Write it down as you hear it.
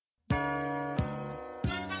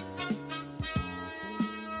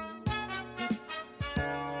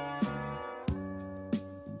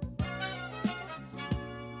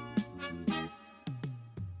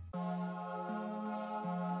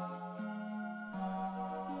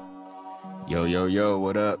Yo, yo, yo,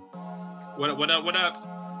 what up? What up?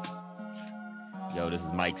 Yo, this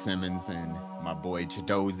is Mike Simmons and my boy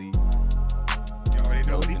Dozie. You already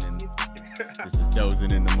know what Dozing in, this is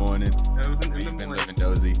Dozing in the morning. Dozing How in you the been morning. living,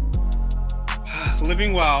 Dozie?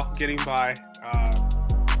 Living well, getting by.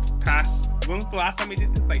 When was the last time we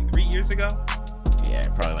did this? Like 3 years ago? Yeah,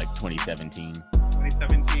 probably like 2017.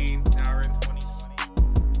 2017, now we're in 2020.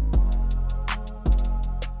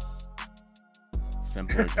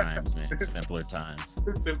 Simpler times, man. Simpler times.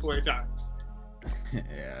 Simpler times.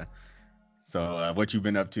 Yeah. So, what you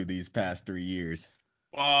been up to these past 3 years?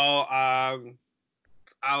 Well, I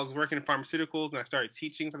was working in pharmaceuticals and I started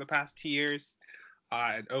teaching for the past 2 years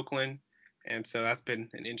at Oakland. And so that's been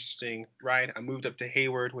an interesting ride. I moved up to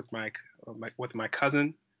Hayward with my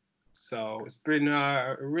cousin. So it's been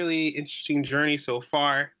a really interesting journey so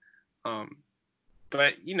far.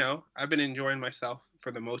 But I've been enjoying myself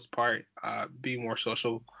for the most part, being more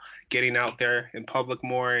social, getting out there in public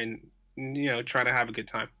more, and trying to have a good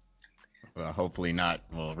time. Well, hopefully not.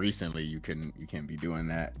 Well, recently you can be doing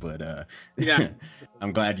that, but Yeah,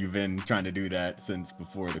 I'm glad you've been trying to do that since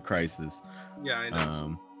before the crisis. yeah, I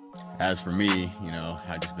know. As for me,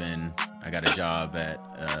 I got a job at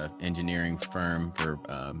engineering firm for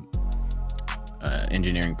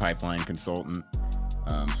engineering pipeline consultant.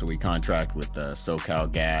 So we contract with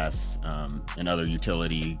SoCal Gas and other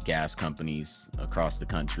utility gas companies across the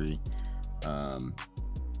country. And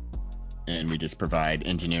we just provide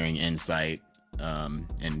engineering insight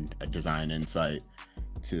and a design insight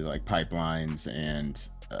to like pipelines and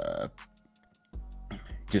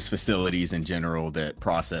just facilities in general that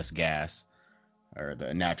process gas or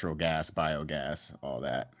the natural gas, biogas, all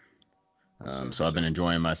that. So I've been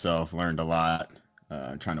enjoying myself, learned a lot,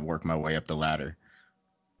 trying to work my way up the ladder.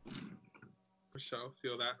 For sure,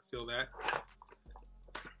 feel that.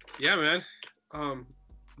 Yeah, man.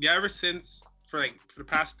 Ever since for the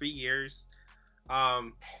past 3 years, I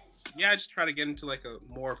just try to get into like a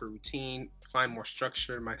more of a routine, find more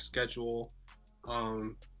structure in my schedule.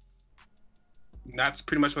 That's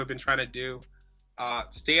pretty much what I've been trying to do.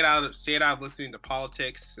 Stay out of listening to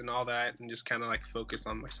politics and all that, and just kind of like focus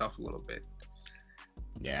on myself a little bit.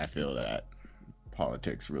 Yeah, I feel that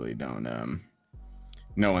politics really don't.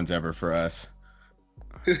 No one's ever for us.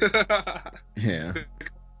 Yeah.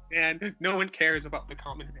 And no one cares about the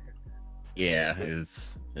common man. Yeah,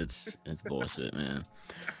 it's bullshit, man.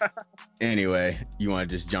 Anyway, you want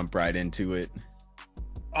to just jump right into it?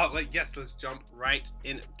 Yes, let's jump right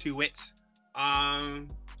into it.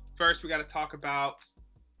 First we got to talk about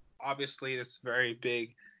obviously this very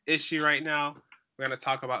big issue right now. We're gonna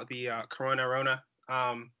talk about the Coronarona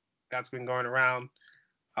that's been going around.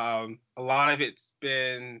 A lot of it's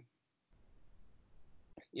been,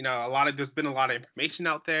 there's been a lot of information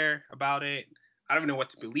out there about it. I don't even know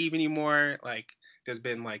what to believe anymore. Like, there's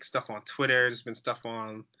been like stuff on Twitter. There's been stuff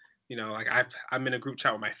on, I'm in a group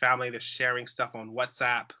chat with my family. They're sharing stuff on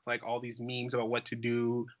WhatsApp, like all these memes about what to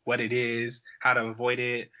do, what it is, how to avoid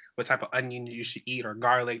it, what type of onion you should eat or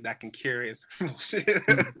garlic that can cure it.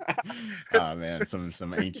 Oh man, some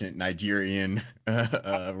ancient Nigerian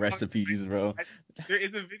recipes, bro. There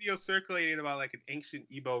is a video circulating about like an ancient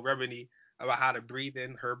Igbo remedy about how to breathe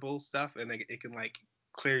in herbal stuff, and like it can like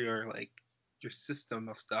clear your system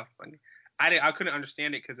of stuff. Like, I couldn't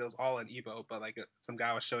understand it because it was all in Igbo, but like some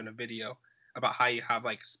guy was showing a video about how you have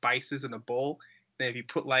like spices in a bowl, and if you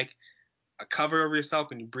put like a cover over yourself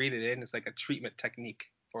and you breathe it in, it's like a treatment technique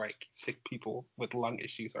for like sick people with lung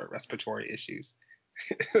issues or respiratory issues.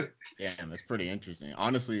 Yeah, that's pretty interesting.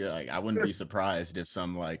 Honestly, like I wouldn't be surprised if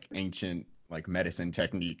some like ancient like medicine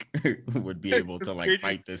technique would be able to like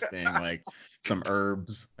fight this thing, like some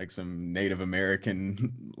herbs, like some Native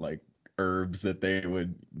American like herbs that they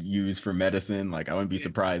would use for medicine. Like I wouldn't be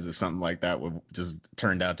surprised if something like that would just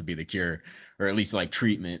turned out to be the cure, or at least like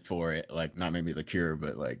treatment for it. Like not maybe the cure,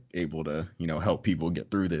 but like able to, help people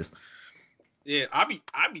get through this. Yeah, I'd be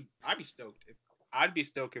stoked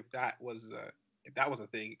if that was a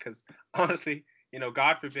thing. Because honestly,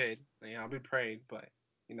 God forbid, I've been praying, but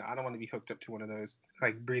I don't want to be hooked up to one of those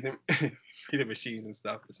like breathing breathing machines and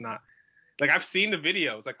stuff. It's not like I've seen the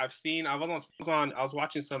videos. Like I was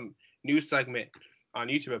watching some news segment on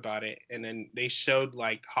YouTube about it, and then they showed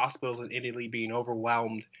like hospitals in Italy being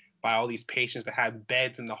overwhelmed by all these patients that had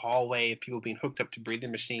beds in the hallway, people being hooked up to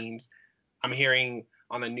breathing machines. I'm hearing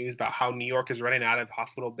on the news about how New York is running out of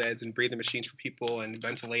hospital beds and breathing machines for people and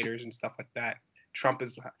ventilators and stuff like that. Trump.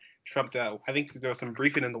 I think there was some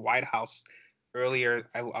briefing in the White House earlier.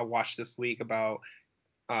 I watched this week about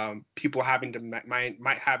people having to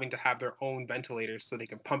might having to have their own ventilators so they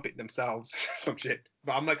can pump it themselves. Some shit.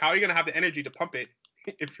 But I'm like, how are you gonna have the energy to pump it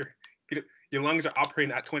if you're your lungs are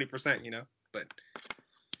operating at 20%, but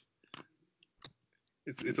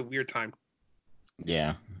it's a weird time.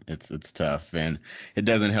 Yeah, it's tough, and it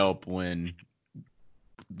doesn't help when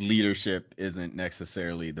leadership isn't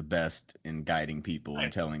necessarily the best in guiding people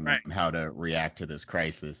and telling them how to react to this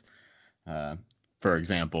crisis. For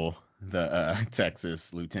example, the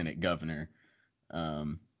Texas lieutenant governor.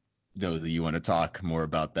 Dozie, you want to talk more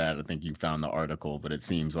about that? I think you found the article, but it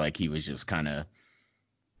seems like he was just kind of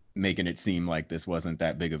making it seem like this wasn't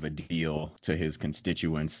that big of a deal to his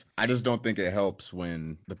constituents. I just don't think it helps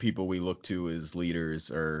when the people we look to as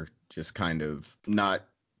leaders are just kind of not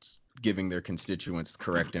giving their constituents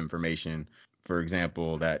correct information. For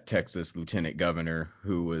example, that Texas lieutenant governor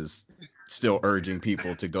who was still urging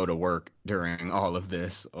people to go to work during all of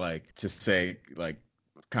this, like to say, like,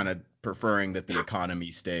 kind of preferring that the economy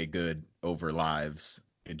stay good over lives.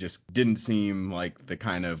 It just didn't seem like the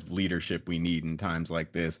kind of leadership we need in times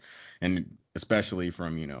like this, and especially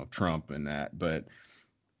from, Trump and that. But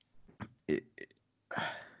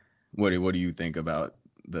what do you think about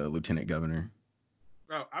the lieutenant governor?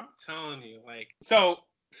 Bro, I'm telling you, so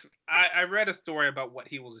I read a story about what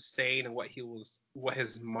he was saying and what his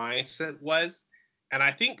mindset was, and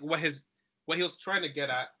I think what he was trying to get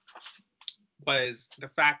at was the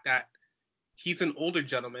fact that he's an older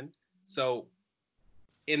gentleman. So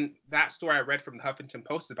in that story I read from the Huffington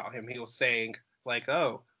Post about him, he was saying like,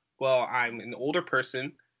 oh, well, I'm an older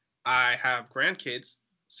person, I have grandkids,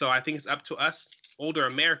 so I think it's up to us older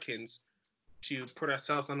Americans to put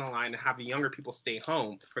ourselves on the line and have the younger people stay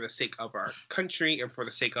home for the sake of our country and for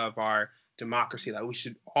the sake of our democracy. That we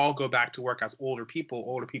should all go back to work as older people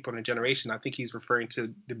in a generation. I think he's referring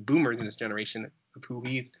to the boomers in this generation of who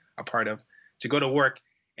he's a part of, to go to work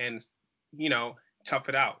and, tough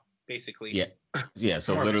it out, basically. Yeah. Yeah.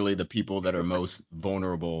 So literally the people that are most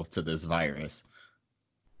vulnerable to this virus.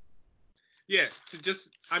 Yeah.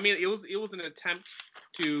 It was an attempt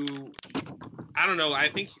to, I don't know. I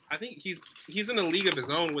think he's in a league of his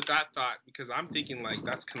own with that thought, because I'm thinking like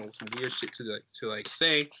that's kind of some weird shit to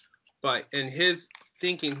say, but in his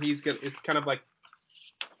thinking, it's kind of like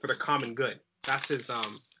for the common good. That's his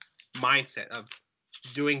mindset of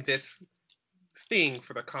doing this thing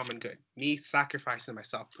for the common good. Me sacrificing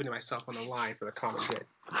myself, putting myself on the line for the common good.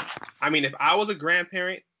 I mean, if I was a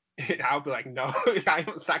grandparent, I would be like, no, I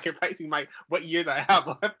am sacrificing what years I have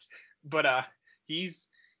left. But he's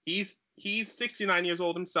 69 years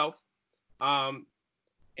old himself. And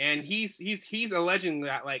he's alleging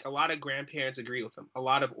that like a lot of grandparents agree with him. A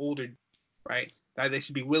lot of older, right, that they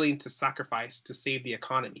should be willing to sacrifice to save the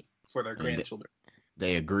economy for their grandchildren.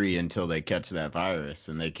 They agree until they catch that virus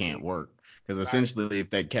and they can't work. Because essentially, if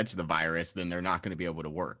they catch the virus, then they're not going to be able to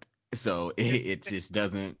work. So it just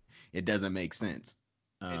doesn't make sense.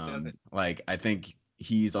 It doesn't. Like, I think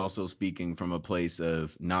he's also speaking from a place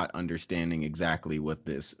of not understanding exactly what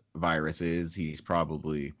this virus is. He's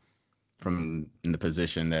probably in the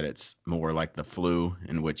position that it's more like the flu,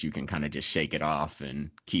 in which you can kind of just shake it off and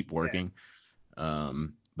keep working. Yeah.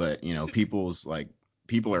 But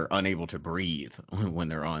people are unable to breathe when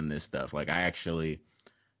they're on this stuff. Like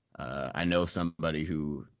I know somebody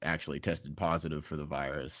who actually tested positive for the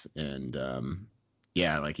virus, and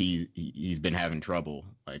like he's been having trouble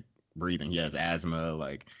like breathing. He has asthma.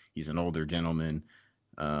 Like, he's an older gentleman.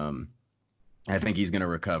 I think he's gonna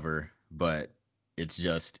recover, but it's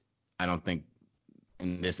just, I don't think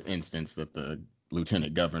in this instance that the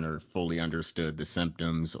lieutenant governor fully understood the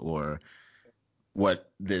symptoms or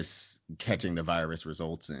what this catching the virus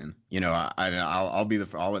results in.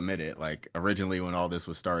 I'll admit it. Like, originally when all this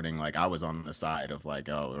was starting, like, I was on the side of like,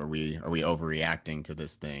 oh, are we overreacting to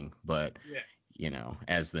this thing? But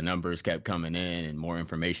as the numbers kept coming in and more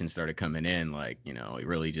information started coming in, like, it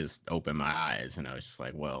really just opened my eyes, and I was just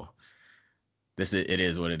like, well, it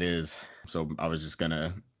is what it is. So I was just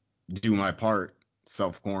gonna do my part,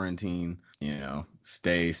 self quarantine,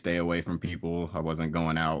 stay away from people. I wasn't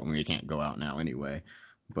going out, and we can't go out now anyway.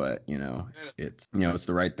 But it's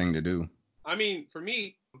the right thing to do. I mean, for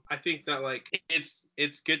me, I think that like it's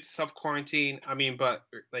good to self quarantine. I mean, but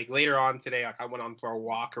like later on today, like I went on for a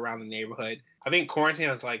walk around the neighborhood. I think quarantine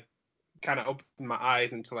has like kind of opened my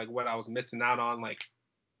eyes into like what I was missing out on, like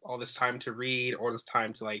all this time to read, or this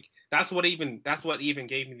time to like that's what even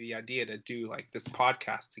gave me the idea to do like this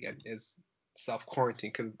podcast again, is self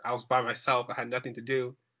quarantine, because I was by myself. I had nothing to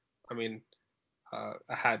do. I mean, I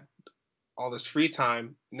had all this free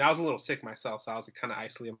time, and I was a little sick myself, so I was like, kind of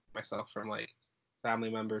isolating myself from like family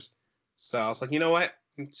members. So I was like, you know what?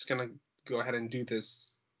 I'm just gonna go ahead and do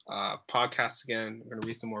this podcast again. I'm gonna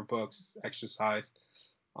read some more books, exercise,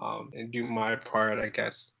 and do my part, I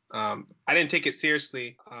guess. I didn't take it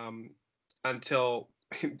seriously until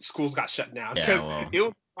schools got shut down Yeah, because well, it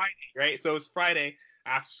was Friday, right? So it was Friday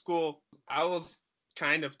after school. I was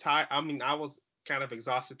kind of tired. I mean, I was kind of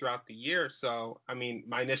exhausted throughout the year. So, I mean,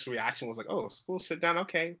 my initial reaction was like, oh, school shut down.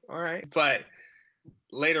 Okay, all right. But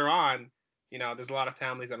later on, there's a lot of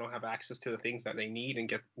families that don't have access to the things that they need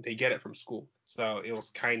and they get it from school. So it was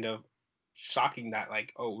kind of shocking that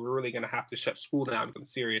like, oh, we're really gonna have to shut school down. Some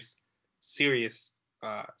serious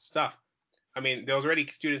stuff. I mean, there was already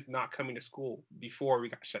students not coming to school before we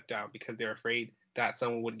got shut down because they're afraid that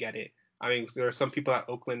someone would get it. I mean, there are some people at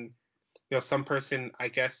Oakland. There was some person, I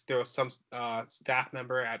guess there was some staff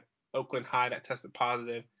member at Oakland High that tested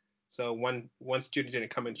positive. So one student didn't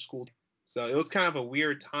come into school. So it was kind of a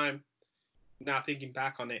weird time now thinking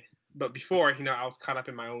back on it. But before, I was caught up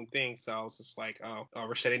in my own thing. So I was just like, oh,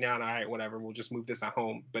 we're shutting down. All right, whatever. We'll just move this at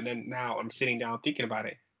home. But then now I'm sitting down thinking about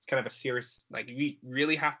it. It's kind of a serious, like, we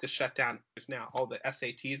really have to shut down now. All the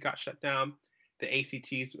SATs got shut down. The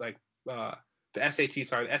ACTs, the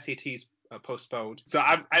SATs postponed. So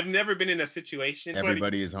I've never been in a situation.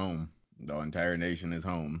 everybody is home. The entire nation is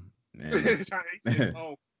home. Trying And to get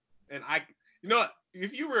home. And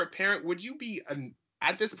if you were a parent, would you be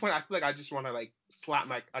at this point? I feel like I just want to like slap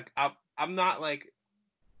my like I'm not like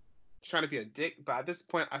trying to be a dick, but at this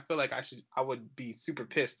point, I feel like I would be super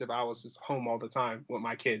pissed if I was just home all the time with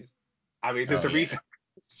my kids. I mean, there's oh a yeah, reason.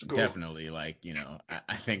 School. definitely. Like,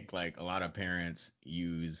 I think like a lot of parents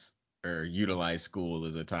use or utilize school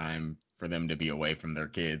as a time for them to be away from their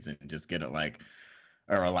kids and just get it like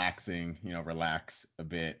a relaxing, relax a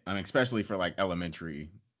bit. I mean, especially for like elementary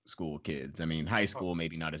school kids. I mean, high Oh, school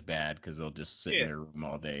maybe not as bad because they'll just sit in yeah, their room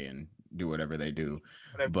all day and do whatever they do.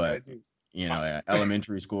 whatever you gotta But do.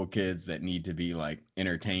 elementary school kids that need to be like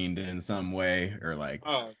entertained in some way, or like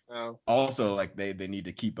Oh no. also like they need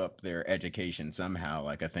to keep up their education somehow.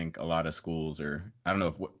 Like I think a lot of schools are, I don't know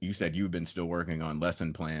if what you said, you've been still working on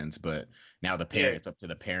lesson plans, but now Yeah, it's up to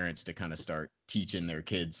the parents to kind of start teaching their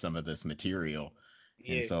kids some of this material.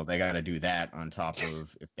 And yeah, so they got to do that on top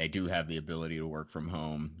of, if they do have the ability to work from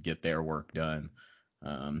home, get their work done,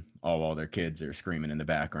 all while their kids are screaming in the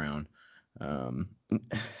background. Um,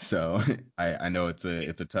 so I know it's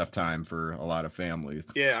a tough time for a lot of families.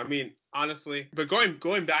 yeah. I mean, honestly, but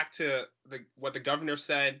going back to what the governor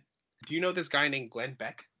said. Do you know this guy named Glenn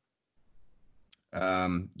Beck?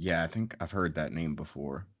 Yeah, I think I've heard that name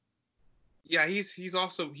before. Yeah, he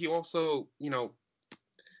also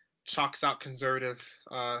chalks out conservative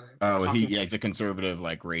Oh, talking. yeah, he's a conservative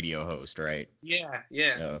like radio host, right? Yeah,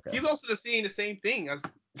 yeah. Oh, okay. He's also saying the same thing as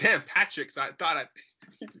damn Patrick. So I thought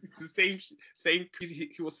the same.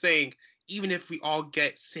 He was saying, even if we all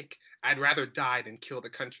get sick, I'd rather die than kill the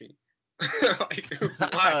country. Like, why?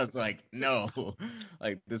 I was like, no,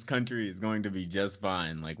 like this country is going to be just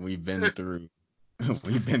fine. Like we've been through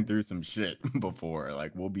we've been through some shit before.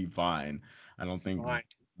 Like we'll be fine. I don't think Fine.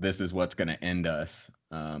 this is what's gonna end us.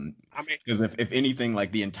 I mean, Because if anything,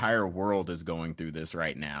 like the entire world is going through this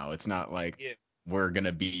right now. It's not like yeah, we're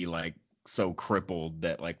gonna be like so crippled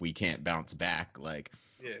that like we can't bounce back.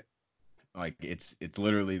 yeah, Like it's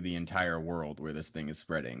literally the entire world where this thing is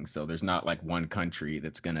spreading. So there's not like one country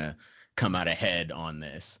that's gonna come out ahead on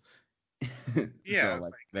this. yeah. So It's like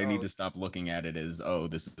like, they need oh, to stop looking at it as, oh,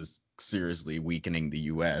 this is seriously weakening the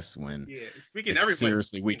US when yeah. Speaking it's everybody.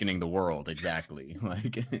 seriously weakening the world. Exactly.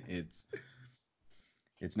 Like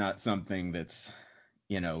it's not something that's,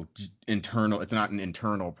 internal. It's not an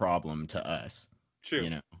internal problem to us. True. You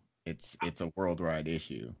know, it's a worldwide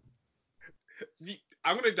issue.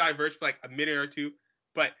 I'm gonna diverge for like a minute or two,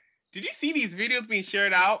 but did you see these videos being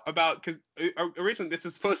shared out about because originally this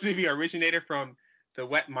is supposed to be originated from the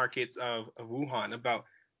wet markets of Wuhan about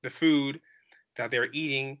the food that they're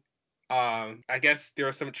eating. I guess there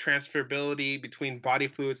was some transferability between body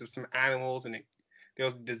fluids of some animals, and there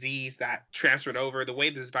was disease that transferred over. The way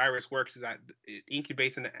this virus works is that it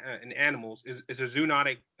incubates in animals, is a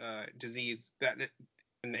zoonotic disease that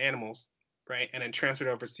in animals, right, and then transferred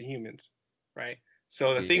over to humans, right.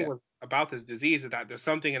 So the thing Yeah. was about this disease is that there's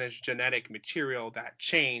something in its genetic material that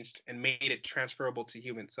changed and made it transferable to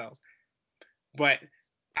human cells. But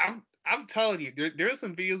I'm telling you, there's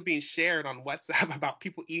some videos being shared on WhatsApp about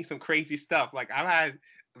people eating some crazy stuff. Like I've had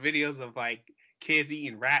videos of like kids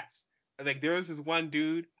eating rats. Like there was this one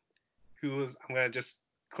dude who was, I'm gonna just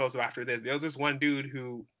close up after this. There was this one dude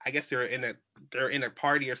who, I guess they're in a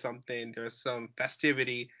party or something. There's some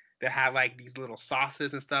festivity that had like these little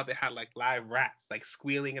sauces and stuff. It had like live rats like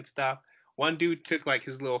squealing and stuff. One dude took like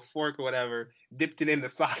his little fork or whatever, dipped it in the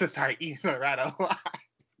sauce and started eating the rat alive.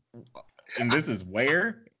 And this is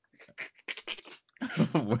where?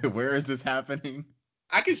 Where is this happening?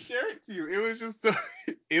 I can share it to you. It was just it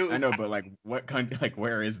I was know, but like, what country? Like,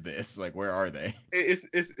 where is this? Like, where are they?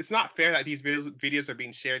 it's not fair that these videos are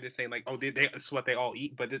being shared and saying like, oh, this is what they all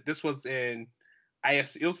eat. But this was in,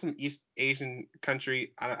 it was some East Asian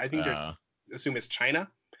country. I think they're assume it's China.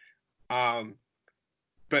 But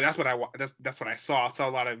that's what I saw. I saw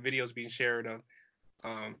a lot of videos being shared of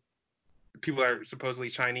people that are supposedly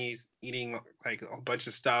Chinese eating like a bunch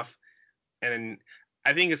of stuff, and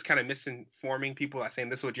I think it's kind of misinforming people that saying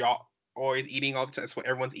this is what y'all always eating all the time. It's what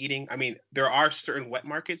everyone's eating. I mean, there are certain wet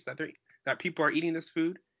markets that people are eating this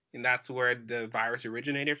food, and that's where the virus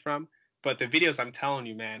originated from. But the videos, I'm telling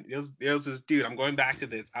you, man, there was this dude. I'm going back to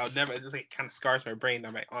this. I would never. This like kind of scars my brain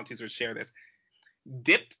that my aunties would share this.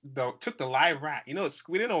 Took the live rat. You know,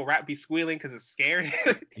 we didn't know rat be squealing because it's scared.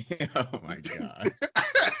 Oh my god.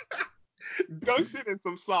 Dunked it in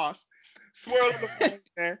some sauce, swirled it in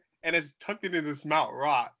there, and it's tucked it in his mouth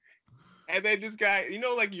raw. And then this guy, you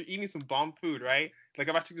know, like you're eating some bomb food, right? Like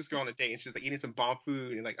if I took this girl on a date and she's like eating some bomb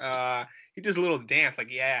food and like, he does a little dance,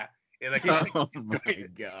 like yeah, and like, oh my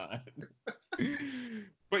god.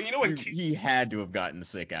 But you know when he had to have gotten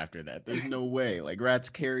sick after that. There's no way. Like rats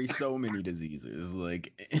carry so many diseases.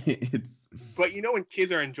 Like it's. But you know when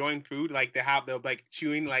kids are enjoying food, like they'll like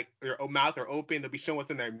chewing, like their mouth are open, they'll be showing what's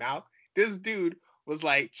in their mouth. This dude was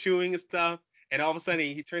like chewing and stuff, and all of a sudden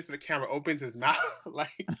he turns to the camera, opens his mouth,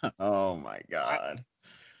 like. Oh my god.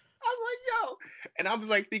 I'm like, yo, and I was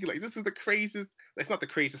like thinking, like, this is the craziest. It's not the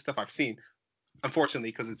craziest stuff I've seen,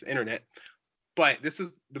 unfortunately, because it's internet. But this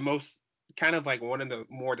is the most kind of like one of the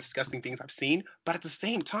more disgusting things I've seen. But at the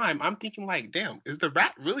same time, I'm thinking like, damn, is the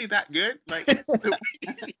rat really that good? Like,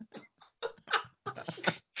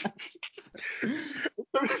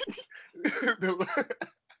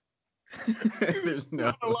 there's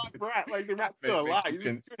no a live rat. Like the rat's still alive.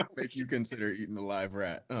 Make you consider eating a live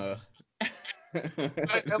rat. Like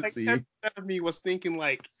 10% of me was thinking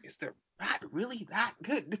like, is the rat really that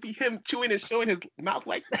good to be him chewing and showing his mouth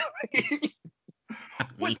like that?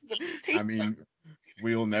 I mean,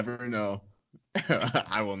 we'll never know.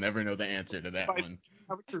 I will never know the answer to that one.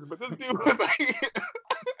 But this dude was like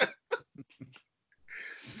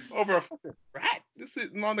over a fucking rat just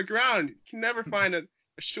sitting on the ground. You can never find a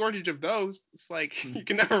shortage of those. It's like you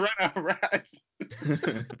can never run out of rats.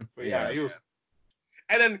 But yeah, he was.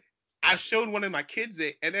 And then I showed one of my kids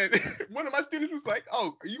it, and then one of my students was like,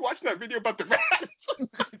 "Oh, are you watching that video about the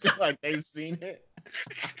rats?" Like they've seen it.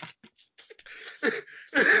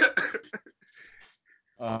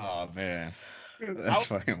 Oh man, that's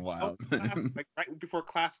fucking wild. Like right before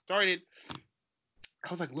class started, I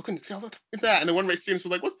was like looking at that, and then one of my students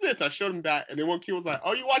was like, "What's this?" I showed him that, and then one kid was like,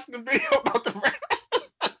 "Oh, you watching the video about the rat?"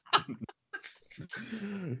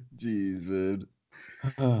 Jeez, man.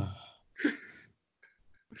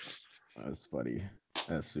 That's funny.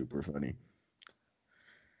 That's super funny.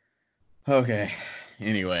 Okay.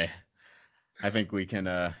 Anyway, I think we've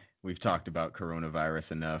talked about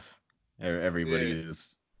coronavirus enough.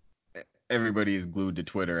 Everybody's glued to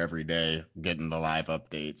Twitter every day getting the live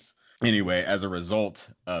updates. Anyway, as a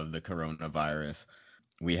result of the coronavirus,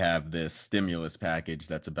 we have this stimulus package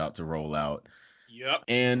that's about to roll out. Yep.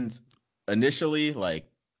 And initially, like,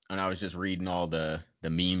 when I was just reading all the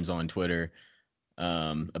memes on Twitter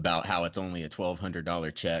about how it's only a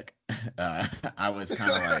 $1,200 check, I was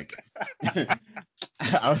kind of like,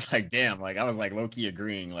 I was like, damn, like, I was like low-key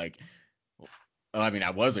agreeing, like, I mean,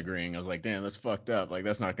 I was agreeing. I was like, damn, that's fucked up. Like,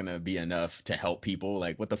 that's not going to be enough to help people.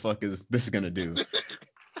 Like, what the fuck is this going to do?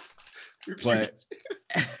 But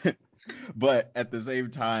but at the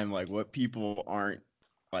same time, like what people aren't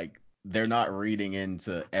like they're not reading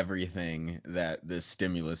into everything that this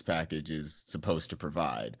stimulus package is supposed to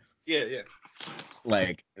provide. Yeah.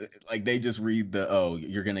 Like they just read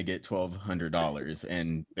you're gonna get $1,200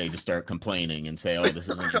 and they just start complaining and say, oh, this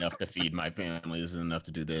isn't enough to feed my family, this isn't enough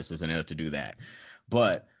to do this isn't enough to do that.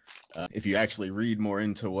 But if you actually read more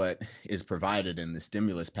into what is provided in the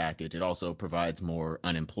stimulus package, it also provides more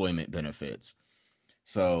unemployment benefits.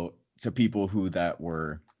 So to people that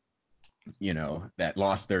were, that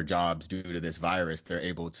lost their jobs due to this virus, they're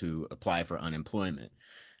able to apply for unemployment.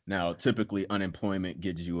 Now, typically unemployment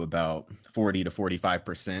gives you about 40 to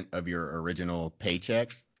 45% of your original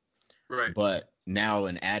paycheck. Right. But now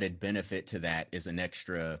an added benefit to that is an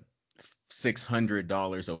extra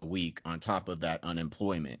 $600 a week on top of that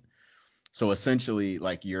unemployment. So essentially,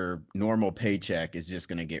 like your normal paycheck is just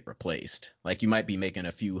going to get replaced. Like you might be making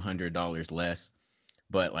a few $100s less,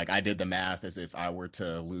 but like I did the math as if I were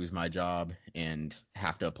to lose my job and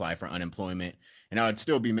have to apply for unemployment, and I would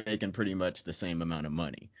still be making pretty much the same amount of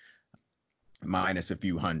money, minus a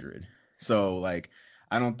few hundred. So like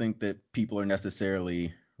I don't think that people are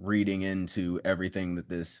necessarily reading into everything that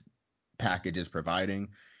this package is providing.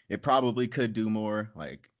 It probably could do more,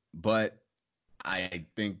 but I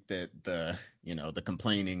think that the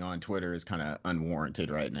complaining on Twitter is kind of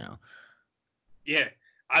unwarranted right now. Yeah,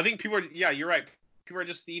 I think people are. Yeah, you're right. People are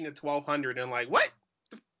just seeing the 1,200 and like, what?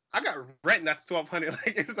 I got rent and that's 1,200.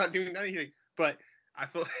 Like, it's not doing anything. But I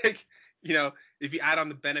feel like, if you add on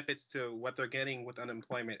the benefits to what they're getting with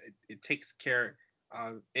unemployment, it takes care.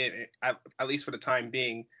 At least for the time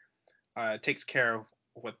being, takes care of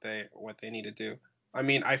what they need to do. I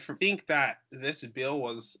mean, I think that this bill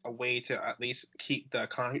was a way to at least keep the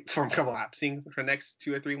economy from collapsing for the next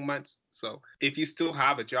 2 or 3 months. So if you still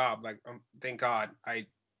have a job, like thank God I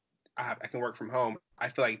can work from home. I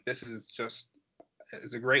feel like this is just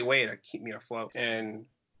it's a great way to keep me afloat. And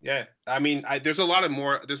yeah, I mean, there's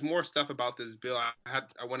more stuff about this bill. I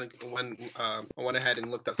went ahead and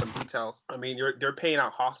looked up some details. I mean, they're paying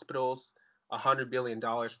out hospitals $100 billion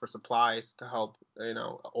for supplies to help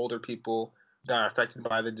older people that are affected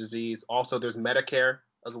by the disease. Also, there's Medicare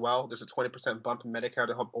as well. There's a 20% bump in Medicare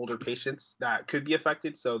to help older patients that could be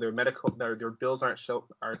affected. So their bills aren't so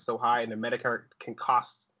high, and their Medicare can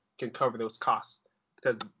cover those costs.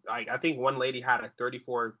 Because I think one lady had a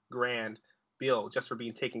 34 grand bill just for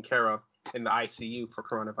being taken care of in the ICU for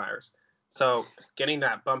coronavirus. So getting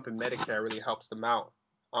that bump in Medicare really helps them out.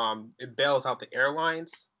 It bails out the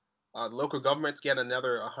airlines. Local governments get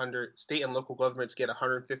another 100. State and local governments get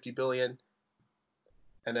 150 billion.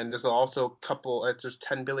 And then there's also there's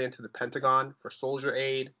 10 billion to the Pentagon for soldier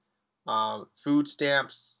aid, food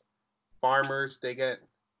stamps, farmers, they get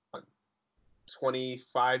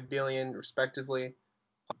 25 billion respectively.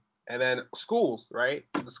 And then schools, right?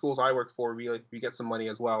 The schools I work for, we get some money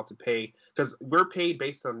as well to pay, because we're paid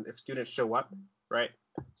based on if students show up, right?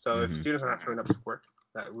 So if students are not showing up to work,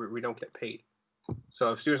 we don't get paid.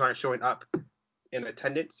 So if students aren't showing up in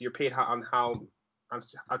attendance, you're paid on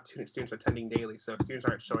students attending daily. So if students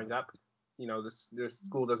aren't showing up, the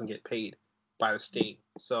school doesn't get paid by the state.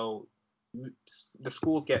 So the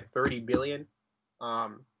schools get 30 billion,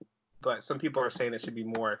 but some people are saying it should be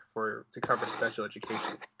more to cover special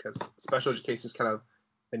education, because special education is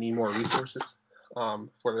they need more resources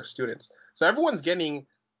for their students. So everyone's getting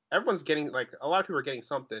like a lot of people are getting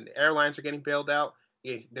something. Airlines are getting bailed out.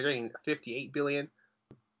 They're getting 58 billion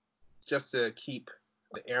just to keep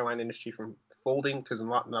the airline industry from folding, because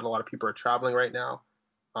not a lot of people are traveling right now.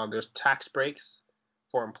 There's tax breaks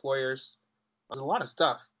for employers. There's a lot of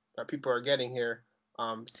stuff that people are getting here.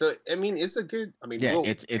 So I mean, it's a good. I mean, yeah,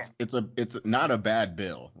 it's not a bad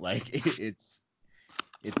bill. Like it's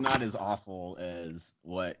not as awful as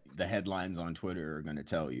what the headlines on Twitter are going to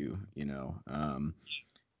tell you.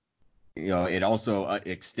 It also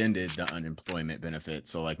extended the unemployment benefit.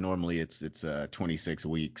 So like normally it's 26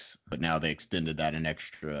 weeks, but now they extended that an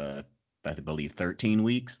extra, I believe, 13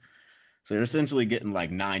 weeks. So you're essentially getting like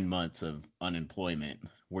 9 months of unemployment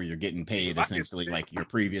where you're getting paid essentially like your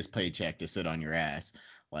previous paycheck to sit on your ass.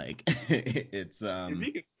 Like it's if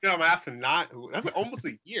you can sit on my ass and that's almost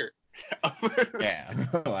a year. Yeah,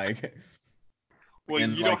 like. Well,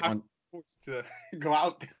 you don't have to go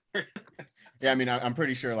out there. Yeah, I mean, I'm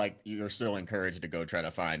pretty sure like you're still encouraged to go try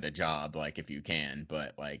to find a job, like if you can,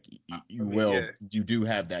 but like you do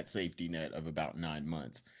have that safety net of about 9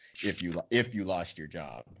 months if you lost your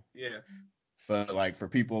job. Yeah. But like for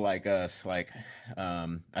people like us, like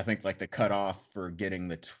I think like the cutoff for getting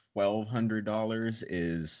the $1,200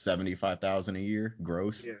 is 75,000 a year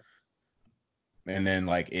gross. Yeah. And then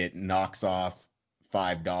like it knocks off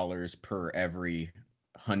 $5 per every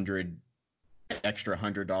extra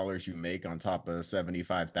 $100 you make on top of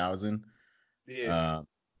 75,000. Yeah.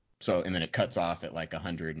 So and then it cuts off at like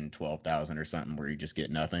 112,000 or something where you just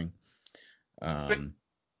get nothing.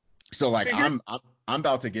 So like I'm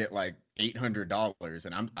about to get like $800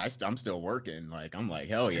 and I'm still working. Like I'm like,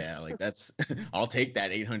 hell yeah, like that's I'll take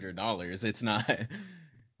that $800. It's not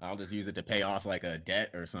I'll just use it to pay off like a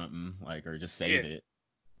debt or something, like, or just save it.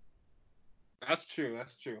 That's true.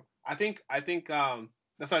 I think that's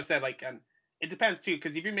what I said. Like, and it depends too,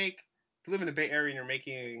 because if you live in the Bay Area and you're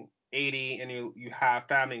making 80 and you have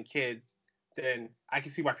family and kids, then I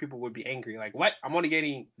can see why people would be angry. Like, what? I'm only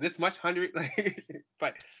getting this much 100.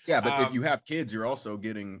 But yeah, but if you have kids, you're also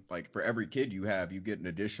getting, like, for every kid you have, you get an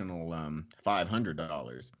additional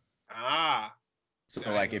 $500. So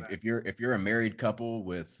like if you're a married couple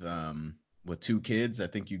with 2 kids, I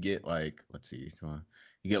think you get like, let's see, so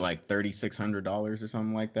you get like $3,600 or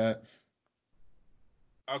something like that.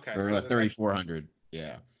 Okay. Or like 3,400.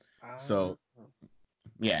 Yeah. So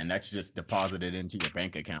yeah, and that's just deposited into your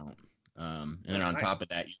bank account. And then on top of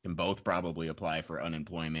that, you can both probably apply for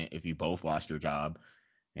unemployment if you both lost your job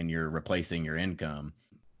and you're replacing your income.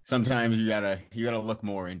 Sometimes you gotta look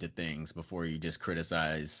more into things before you just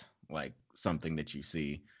criticize like something that you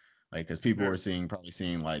see, like because people are probably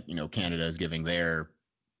seeing like Canada is giving their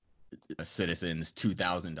citizens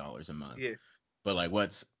 $2,000 a month, Yeah. but like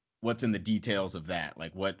what's in the details of that?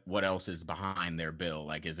 Like what else is behind their bill?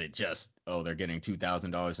 Like is it just, oh, they're getting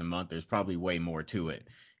 $2,000 a month? There's probably way more to it.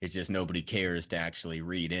 It's just nobody cares to actually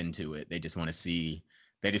read into it. They just want to see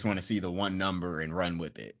the one number and run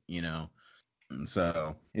with it.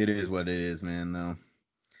 So it is what it is, man. Though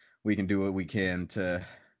we can do what we can to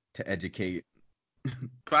educate.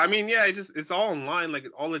 But I mean, yeah, it's all online, like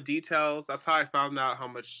all the details. That's how I found out how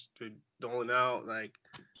much they're doling out. Like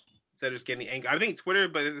instead of just getting angry, I think Twitter,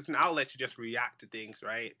 but it's an outlet to just react to things,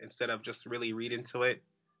 right? Instead of just really read into it.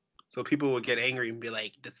 So people would get angry and be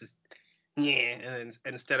like, "This is yeah," and then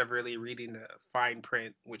instead of really reading the fine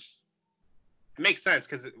print, which makes sense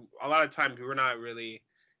because a lot of times we're not really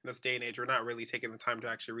in this day and age, we're not really taking the time to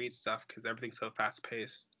actually read stuff because everything's so fast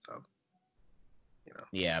paced. So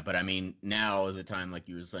Yeah, but I mean, now is a time like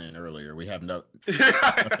you were saying earlier. We have nothing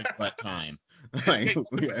but time. Like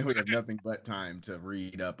we have nothing but time to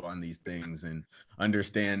read up on these things and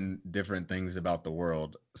understand different things about the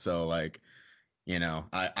world. So like,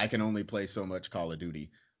 I can only play so much Call of Duty.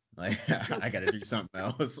 Like I got to do something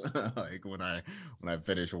else. Like when I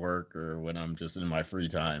finish work or when I'm just in my free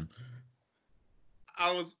time.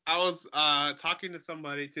 I was talking to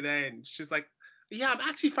somebody today and she's like, "Yeah, I'm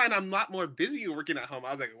actually finding I'm a lot more busy working at home."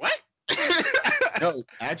 I was like, "What?" No,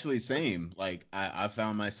 actually, same. Like I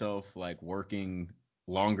found myself like working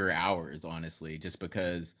longer hours, honestly, just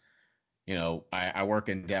because I work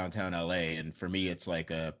in downtown LA, and for me, I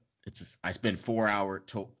spend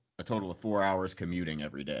a total of 4 hours commuting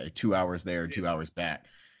every day, 2 hours there, 2 hours back,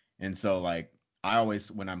 and so like I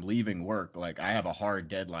always when I'm leaving work, like I have a hard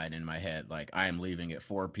deadline in my head, like I am leaving at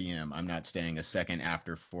 4 p.m. I'm not staying a second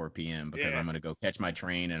after 4 p.m. because Yeah. I'm gonna go catch my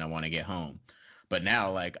train and I want to get home. But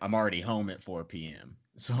now like I'm already home at 4 p.m.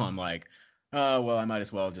 So I'm like, oh well, I might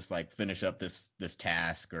as well just like finish up this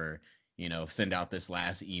task or send out this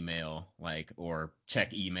last email, like, or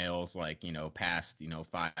check emails, like, past,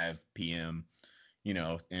 5 p.m.,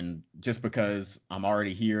 and just because I'm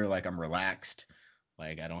already here, like, I'm relaxed,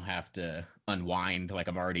 like, I don't have to unwind, like,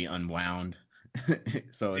 I'm already unwound.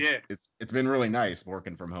 So it's, Yeah. it's, it's been really nice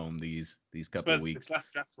working from home these couple It's weeks. less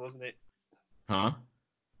stressful, isn't it? Huh?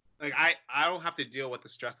 Like I don't have to deal with the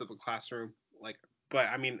stress of the classroom. Like, but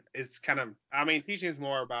I mean, it's kind of I mean, teaching is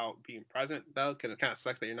more about being present though, because it kind of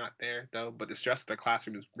sucks that you're not there though. But the stress of the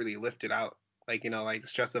classroom is really lifted out. Like like the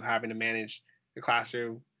stress of having to manage the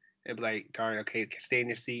classroom and be like, darn, okay, stay in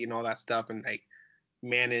your seat and all that stuff, and like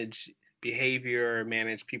manage behavior,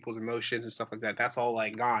 manage people's emotions and stuff like that. That's all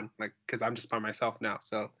like gone, like because I'm just by myself now.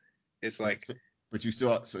 So it's like But you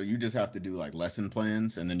just have to do like lesson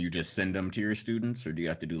plans and then you just send them to your students, or do you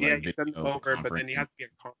have to do yeah, like you send them video over, but then you conferencing? have to get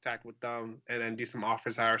in contact with them and then do some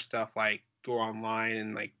office hour stuff like go online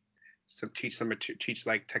and like teach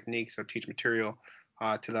like techniques or teach material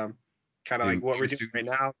to them, kind of like Do what we're your doing right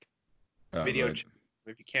students? now, Oh, go video ahead. chat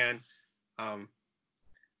if you can. Um,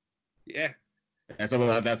 yeah, That's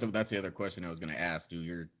the other question I was going to ask.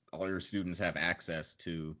 Do all your students have access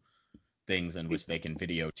to things in which they can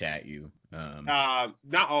video chat you? not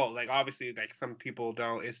all. Like obviously, like some people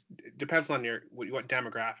don't. It depends on your what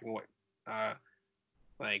demographic and what uh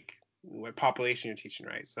like what population you're teaching,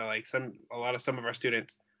 right? So like some of our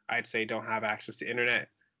students, I'd say, don't have access to internet.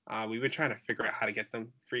 We've been trying to figure out how to get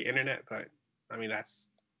them free internet, but I mean that's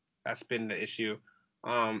been the issue.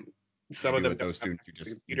 Um, What do you some of do them with don't those have students? You access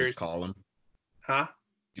to just computers, call them. huh?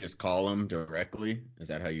 You just call them directly. Is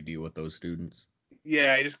that how you deal with those students?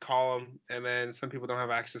 Yeah, I just call them, and then some people don't have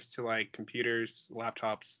access to like computers,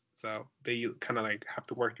 laptops, so they kind of like have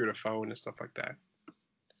to work through the phone and stuff like that.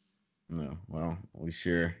 No. Well, at least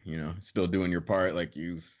you're still doing your part. Like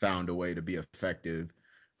you found a way to be effective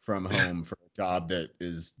from home for a job that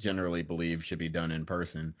is generally believed should be done in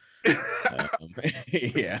person. Um,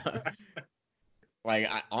 yeah. Like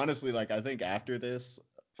honestly, like I think after this,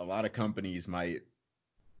 a lot of companies might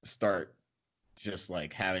start just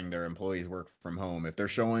like having their employees work from home if they're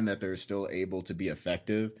showing that they're still able to be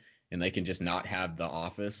effective and they can just not have the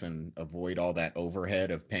office and avoid all that overhead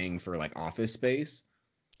of paying for like office space.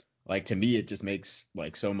 Like to me, it just makes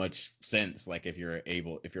like so much sense. Like if your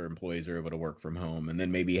employees are able to work from home and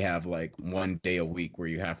then maybe have like one day a week where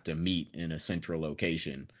you have to meet in a central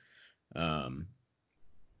location. Um,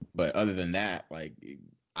 but other than that, like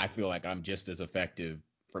I feel like I'm just as effective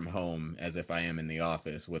from home as if I am in the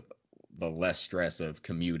office with the less stress of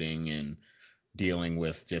commuting and dealing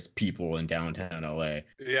with just people in downtown LA.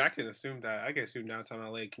 Yeah, I can assume that. I can assume downtown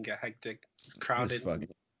LA can get hectic. It's This crowded. fucking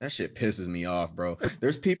that shit pisses me off, bro.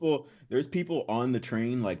 There's people on the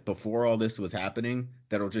train like before all this was happening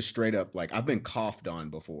that'll just straight up like I've been coughed on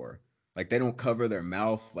before. Like they don't cover their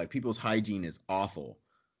mouth. Like people's hygiene is awful.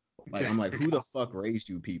 Like I'm like, who the fuck raised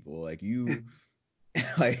you people? Like you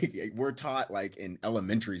like we're taught like in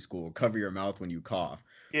elementary school, cover your mouth when you cough.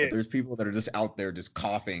 But Yeah. there's people that are just out there just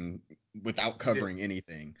coughing without Yeah. covering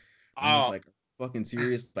anything. I'm just Oh, like, fucking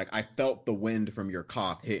serious? Like I felt the wind from your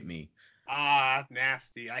cough hit me.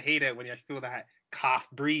 nasty. I hate it when you feel that cough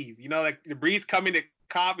breeze. You know, like the breeze coming to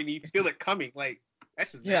cough and you feel it coming. Like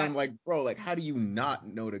that's just Yeah, I'm nasty. like, bro, like, how do you not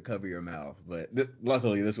know to cover your mouth? But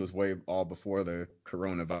luckily, this was way all before the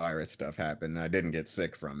coronavirus stuff happened. I didn't get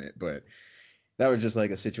sick from it, but that was just like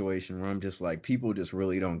a situation where I'm just like, people just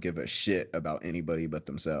really don't give a shit about anybody but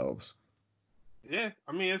themselves. Yeah,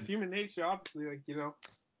 I mean it's human nature, obviously. Like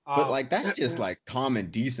But um, like, that's just like common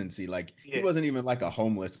decency. Like, he yeah, wasn't even like a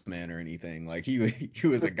homeless man or anything. Like, he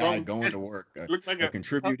was a guy bro, going to work, look like a a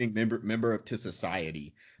contributing member to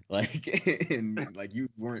society. Like, and like you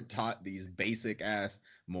weren't taught these basic ass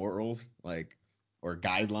morals, like, or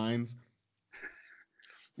guidelines.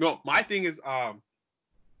 no. My thing is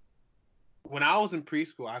when I was in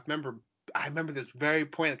preschool, I remember this very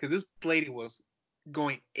point because this lady was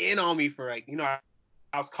going in on me for like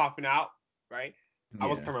I was coughing out, right? I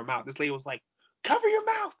was Yeah. covering my mouth. This lady was like, cover your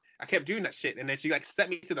mouth. I kept doing that shit, and then she like sent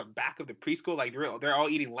me to the back of the preschool, like they're all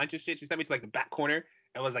eating lunch and shit. She sent me to like the back corner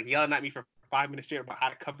and was like yelling at me for 5 minutes straight about how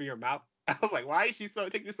to cover your mouth. I was like, why is she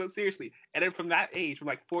taking this so seriously? And then from that age, from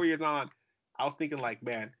like 4 years on, I was thinking like,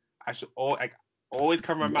 man, I should always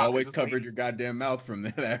cover my You mouth because always this covered lady, your goddamn mouth from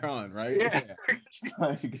there on, right? yeah,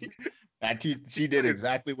 Yeah. Like, she did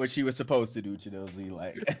exactly what she was supposed to do, Chidozie.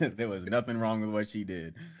 Like there was nothing wrong with what she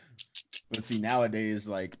did. But see, nowadays,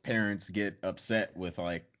 like parents get upset with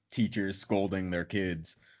like teachers scolding their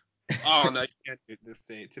kids. oh no, you can't do it this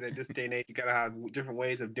day. Today, this day and age, you gotta have different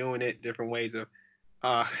ways of doing it, different ways of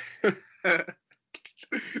uh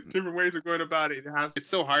different ways of going about it. It's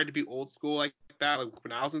so hard to be old school like that. Like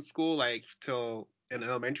when I was in school, like till in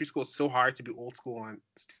elementary school, it's so hard to be old school on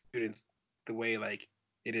students the way like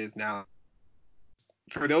it is now.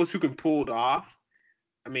 For those who can pull it off,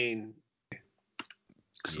 I mean,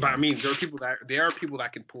 but I Yeah. mean, there are people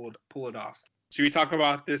that can pull it off. Should we talk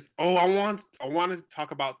about this? Oh, I wanted to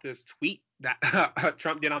talk about this tweet that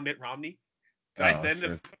Trump did on Mitt Romney. Did I Oh, send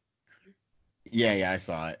sure. Yeah, I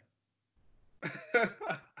saw it. it?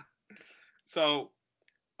 So,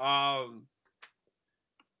 um,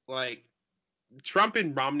 like Trump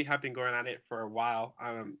and Romney have been going at it for a while.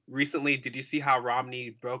 Recently, did you see how Romney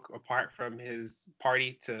broke apart from his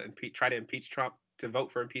party to try to impeach Trump, to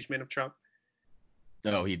vote for impeachment of Trump?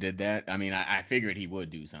 Oh, he did that. I mean, I figured he would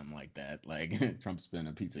do something like that. Like Trump's been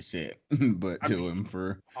a piece of shit, but I to mean, him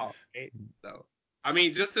for oh, okay. So, I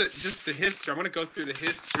mean, just the history. I'm gonna go through the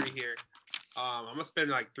history here. I'm gonna spend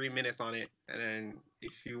like 3 minutes on it, and then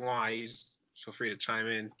if you want, you just feel free to chime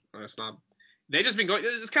in. It's not. They just been going.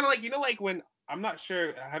 It's kind of like like when I'm not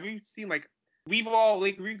sure. Have you seen like we've all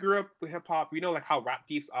like we grew up with hip hop. We know like how rap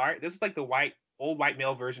beefs are. This is like the old white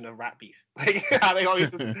male version of rap beef. Like how they always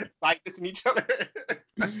just fight dissing each other.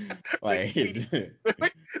 Like like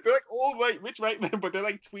they're like old rich white men, but they're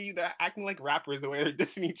like they're acting like rappers the way they're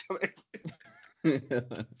dissing each other.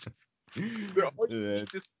 They're always uh,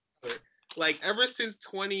 sneak this together. Like ever since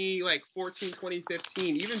 2014,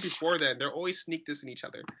 2015, even before then, they're always sneak dissing each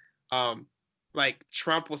other. Um, like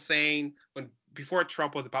Trump was saying before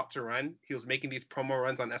Trump was about to run, he was making these promo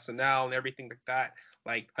runs on SNL and everything like that.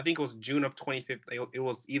 Like I think it was June of 2015. It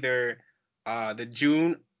was either the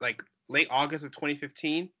June, like late August of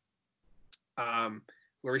 2015, um,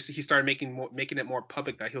 where he started making it more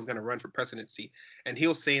public that he was going to run for presidency, and he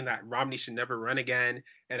was saying that Romney should never run again,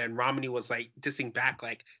 and then Romney was like dissing back,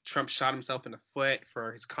 like Trump shot himself in the foot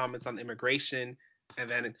for his comments on immigration, and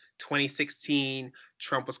then in 2016,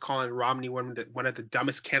 Trump was calling Romney one of the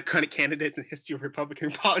dumbest kind of candidates in history of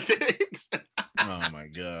Republican politics, oh my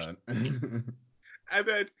god.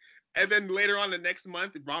 and then later on the next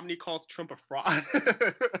month, Romney calls Trump a fraud.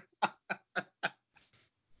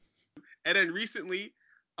 And then recently,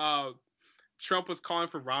 uh, Trump was calling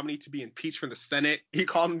for Romney to be impeached from the Senate. He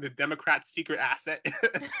called him the Democrats' secret asset.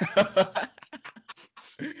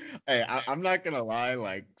 Hey, I'm not gonna lie,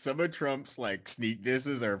 like some of Trump's like sneak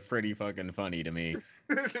disses are pretty fucking funny to me.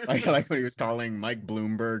 Like when he was calling Mike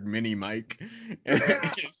Bloomberg Mini Mike. And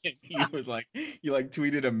he was like, he like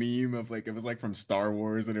tweeted a meme of like, it was like from Star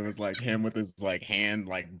Wars, and it was like him with his like hand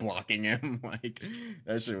like blocking him. Like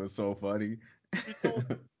that shit was so funny.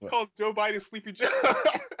 He called Joe Biden Sleepy Joe.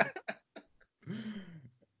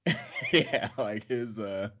 Yeah, like his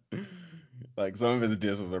like some of his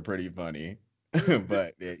disses are pretty funny.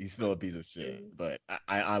 But yeah, he's still a piece of shit. But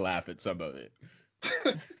I laugh at some of it.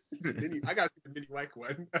 I got the Mini Mike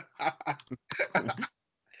one.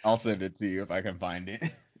 I'll send it to you if I can find it.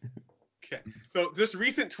 Okay. So this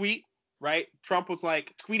recent tweet, right? Trump was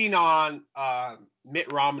like tweeting on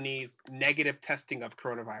Mitt Romney's negative testing of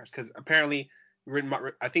coronavirus because apparently,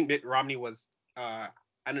 I think Mitt Romney was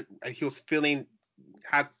he was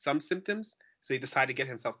had some symptoms, so he decided to get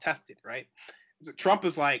himself tested, right? So Trump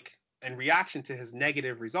was like, in reaction to his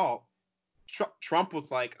negative result, Trump was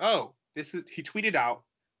like, oh, he tweeted out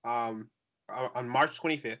on March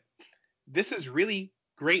 25th, this is really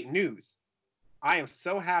great news. I am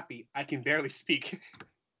so happy I can barely speak.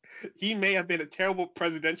 He may have been a terrible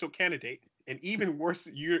presidential candidate, and even worse,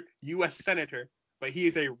 U.S. senator, but he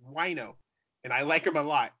is a rhino, and I like him a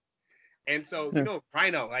lot. And so,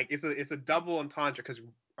 rhino, like it's a double entendre because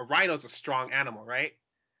a rhino is a strong animal, right?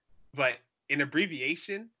 But in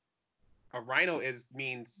abbreviation, a rhino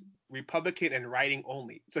means Republican and writing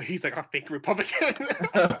only. So he's like a fake Republican.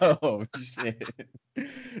 Oh shit!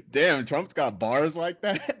 Damn, Trump's got bars like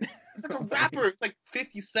that. It's like a rapper. It's like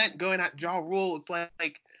 50 Cent going at Ja Rule. It's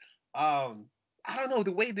like I don't know,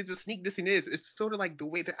 the way that the sneak dissing is. It's sort of like the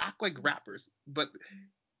way they act like rappers, but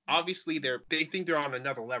obviously they think they're on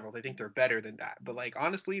another level. They think they're better than that. But like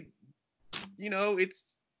honestly,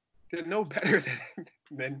 they're no better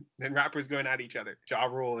than rappers going at each other. Ja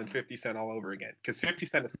Rule and 50 Cent all over again. Because 50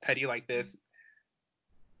 Cent is petty like this.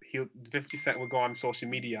 50 Cent would go on social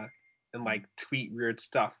media and like tweet weird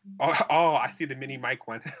stuff. Oh, I see the Mini Mike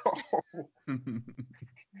one.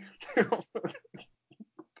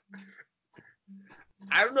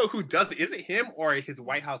 I don't know who does it. Is it him or his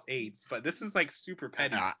White House aides? But this is like super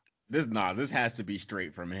petty. This has to be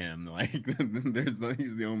straight from him. Like he's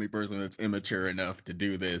the only person that's immature enough to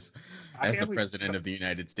do this as the president of the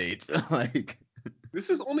United States. Like this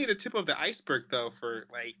is only the tip of the iceberg though for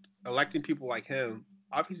like electing people like him.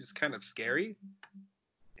 Obviously it's kind of scary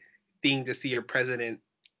thing to see your president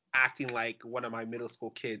acting like one of my middle school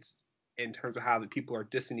kids in terms of how the people are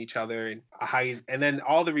dissing each other and and then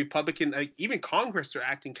all the Republican, like even Congress are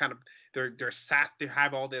acting kind of they're sass. They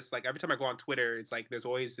have all this like every time I go on Twitter, it's like there's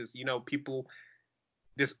always this people.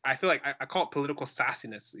 This I feel like I call it political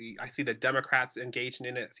sassiness. I see the Democrats engaging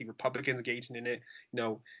in it. I see Republicans engaging in it.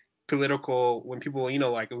 Political when people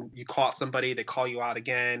like when you call out somebody, they call you out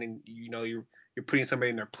again, and you're putting somebody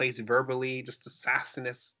in their place verbally, just the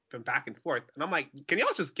sassiness from back and forth. And I'm like, can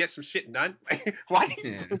y'all just get some shit done? Like, why are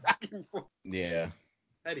you going back and forth? Yeah.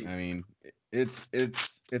 Petty. I mean, it's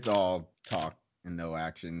all talk and no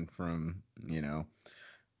action from,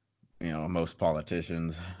 most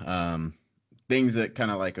politicians. Things that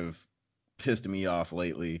kind of like have pissed me off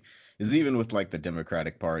lately is even with like the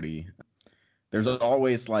Democratic Party, there's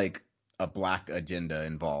always like a black agenda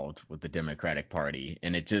involved with the Democratic Party,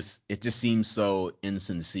 and it just seems so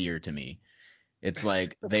insincere to me. It's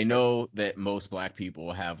like they know that most black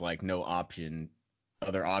people have like no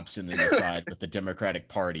other option than to side with the Democratic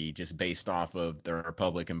Party just based off of the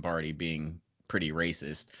Republican Party being pretty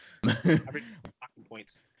racist.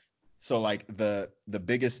 Points. So like the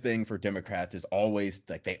biggest thing for Democrats is always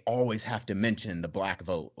like they always have to mention the black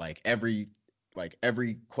vote. Like every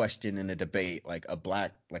question in a debate, like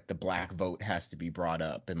the black vote has to be brought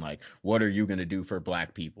up, and like what are you gonna do for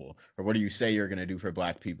black people, or what do you say you're gonna do for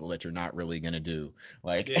black people that you're not really gonna do?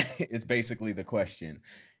 Like it's basically the question,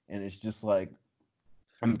 and it's just like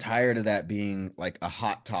I'm tired of that being like a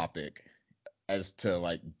hot topic as to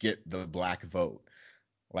like get the black vote.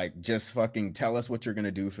 Like just fucking tell us what you're gonna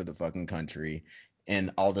do for the fucking country,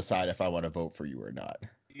 and I'll decide if I want to vote for you or not.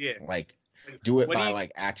 Yeah. Like do it by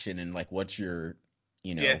like action, and like what's your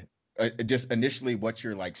just initially what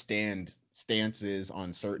your like stance is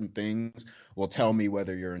on certain things will tell me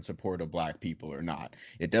whether you're in support of black people or not.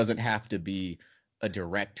 It doesn't have to be a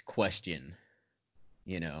direct question,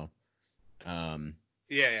 yeah, I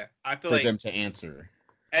feel for like them to answer.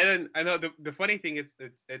 And then I know the funny thing is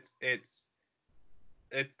it's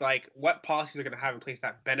like what policies are going to have in place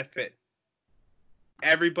that benefit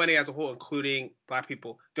everybody as a whole, including black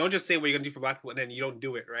people. Don't just say what you're gonna do for black people and then you don't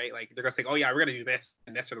do it, right? Like they're gonna say, oh yeah, we're gonna do this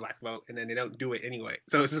and that's for the black vote, and then they don't do it anyway.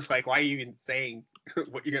 So it's just like, why are you even saying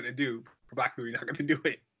what you're gonna do for black people? You're not gonna do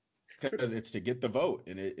it. Because it's to get the vote,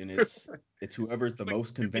 and it's whoever's the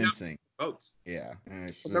most convincing. votes. Yeah, and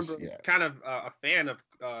it's I remember just yeah. kind of a fan of.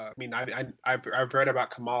 I mean, I've read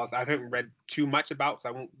about Kamala. I haven't read too much about, so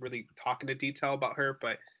I won't really talk into detail about her.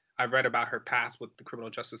 But I've read about her past with the criminal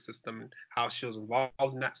justice system and how she was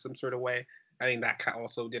involved in that some sort of way. I think that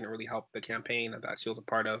also didn't really help the campaign that she was a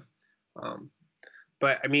part of.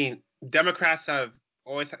 But I mean, Democrats have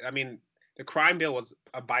always. I mean, the crime bill was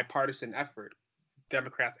a bipartisan effort,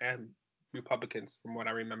 Democrats and Republicans, from what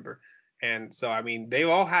I remember. And so, I mean, they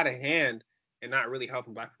all had a hand in not really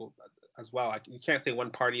helping black people as well. Like, you can't say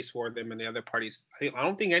one party is for them and the other parties. I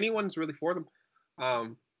don't think anyone's really for them.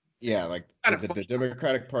 Yeah, like the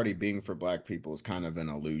Democratic Party being for black people is kind of an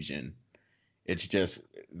illusion. It's just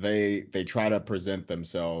they try to present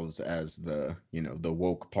themselves as the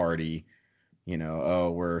woke party,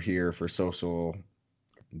 oh, we're here for social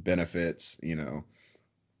benefits,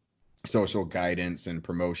 social guidance and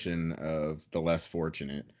promotion of the less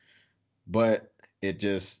fortunate. But it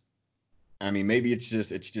just, I mean, maybe it's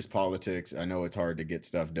just politics. I know it's hard to get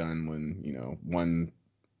stuff done when,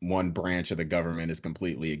 one branch of the government is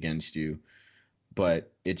completely against you.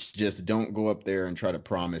 But it's just, don't go up there and try to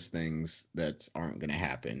promise things that aren't going to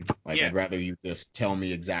happen. Like, Yeah. I'd rather you just tell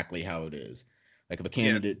me exactly how it is. Like, if a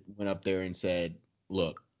candidate went up there and said,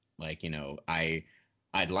 look, like,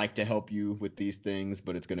 I'd like to help you with these things,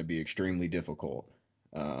 but it's going to be extremely difficult.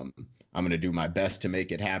 I'm going to do my best to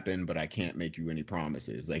make it happen, but I can't make you any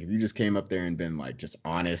promises. Like, if you just came up there and been like just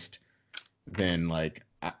honest, then like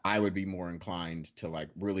I would be more inclined to like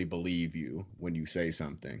really believe you when you say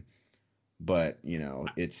something. But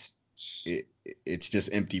it's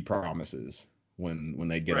just empty promises when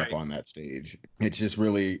they get up on that stage. It's just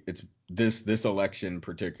really, it's this election in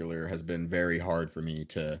particular has been very hard for me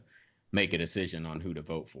to make a decision on who to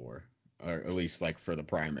vote for, or at least like for the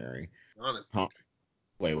primary. Honestly. Huh?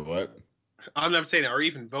 Wait, what? I'm never saying that, or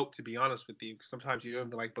even vote, to be honest with you. Sometimes you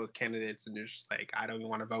don't like both candidates, and you're just like, I don't even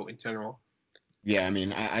want to vote in general. Yeah, I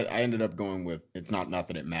mean, I ended up going with, it's not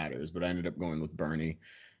that it matters, but I ended up going with Bernie.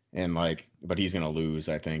 And like, but he's gonna lose.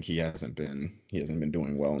 I think he hasn't been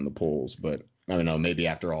doing well in the polls. But I don't know. Maybe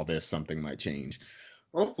after all this, something might change.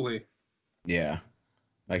 Hopefully. Yeah,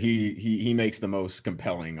 like he makes the most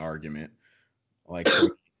compelling argument, like for me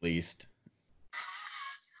at least.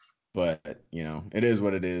 But it is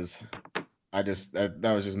what it is. I just that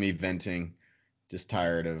was just me venting. Just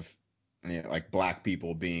tired of like black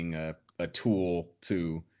people being a tool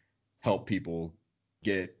to help people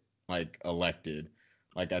get like elected.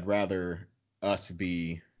 Like, I'd rather us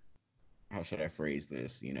be, how should I phrase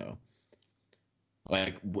this?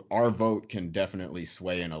 Like, our vote can definitely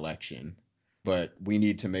sway an election, but we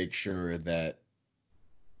need to make sure that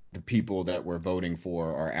the people that we're voting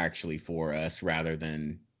for are actually for us, rather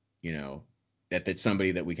than, that that's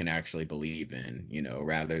somebody that we can actually believe in,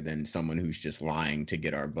 rather than someone who's just lying to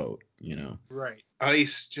get our vote. Right. At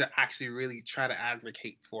least actually really try to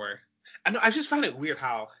advocate for. I know. I just found it weird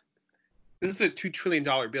how this is a $2 trillion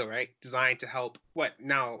bill, right? Designed to help what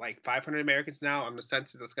now, like 500 Americans now on the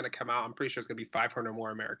census that's going to come out. I'm pretty sure it's going to be 500 more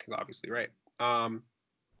Americans, obviously, right?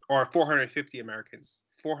 Or 450 Americans,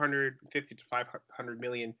 450 to 500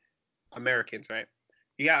 million Americans, right?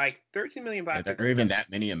 You got like 13 million black Are people. there even that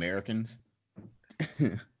many Americans?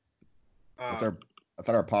 I thought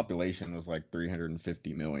our population was like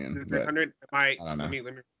 350 million, but 300. I don't know. Let me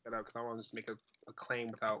look that up because I want to just make a claim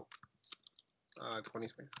without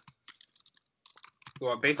 2020.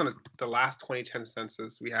 Well, based on the last 2010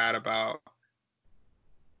 census, we had about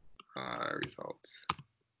results.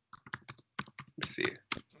 Let's see.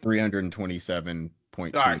 327.2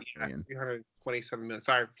 million. 327 million.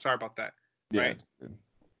 Sorry about that. Yeah, right.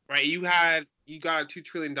 Right. You got a $2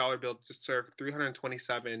 trillion bill to serve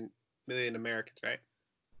 327 million Americans, right?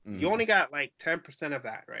 Mm-hmm. You only got like 10% of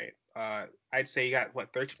that, right? I'd say you got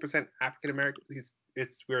what, 13% African American.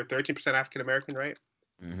 We're 13% African American, right?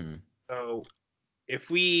 Mm-hmm. So if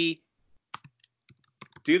we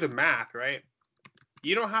do the math, right,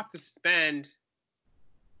 you don't have to spend.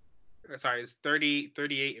 Sorry, it's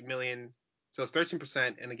 38 million. So it's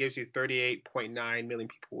 13%, and it gives you 38.9 million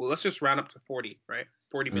people. Well, let's just round up to 40, right?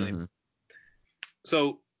 40 million. Mm-hmm.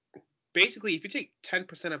 So basically, if you take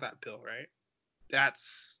 10% of that bill, right,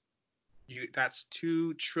 that's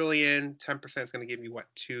 2 trillion. 10% is going to give you what?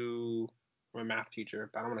 I'm a math teacher,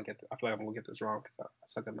 but I don't want to I feel like I'm going to get this wrong because I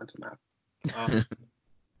suck at mental math.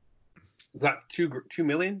 Is that 2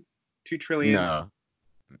 million? 2 trillion? No.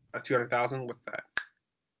 200,000? What's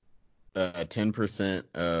that? 10%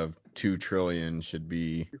 of 2 trillion should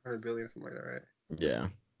be 200 billion, something like that, right? Yeah.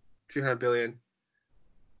 200 billion.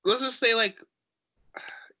 Let's just say, like,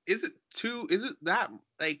 is it that,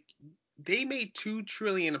 like, they made 2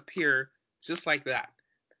 trillion appear just like that.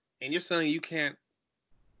 and you're saying you can't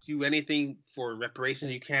do anything for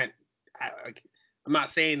reparations. You can't, like, I'm not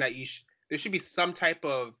saying that there should be some type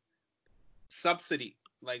of subsidy,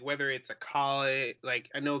 like whether it's a college, like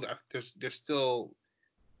I know that there's still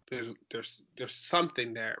there's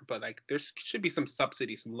something there, but like there should be some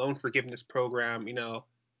subsidy, some loan forgiveness program,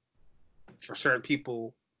 for certain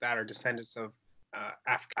people that are descendants of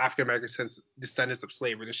African American descendants of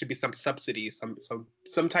slavery. There should be some subsidy,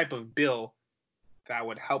 some type of bill that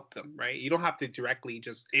would help them, right? You don't have to directly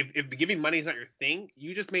just, if giving money is not your thing,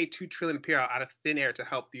 you just made $2 trillion appear out of thin air to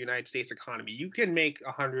help the United States economy. You can make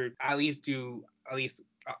at least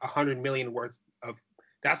 100 million worth of,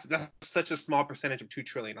 that's such a small percentage of 2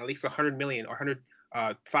 trillion, at least 100 million or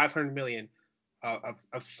 500 million of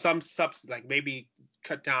some subsidy, like maybe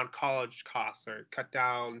cut down college costs or cut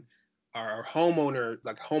down our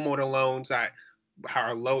homeowner loans that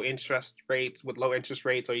are low interest rates,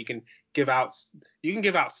 or you can give out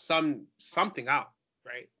something out,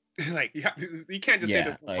 right? Like, you can't just say Yeah,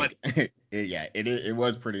 there's no like money. it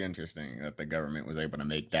was pretty interesting that the government was able to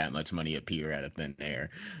make that much money appear out of thin air.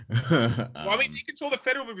 Well, I mean, they control the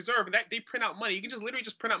Federal Reserve, and that they print out money. You can just literally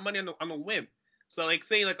just print out money on a whim. So, like,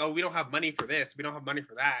 saying like, oh, we don't have money for this, we don't have money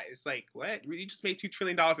for that. It's like, what? You just made $2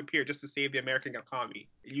 trillion appear just to save the American economy.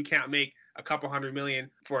 You can't make a couple hundred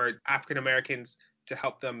million for African Americans to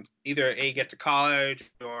help them either get to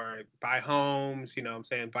college or buy homes, you know what I'm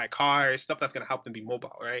saying, buy cars, stuff that's going to help them be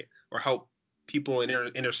mobile, right? Or help people in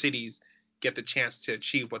inner cities get the chance to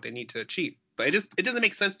achieve what they need to achieve. But it doesn't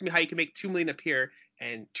make sense to me how you can make 2 million appear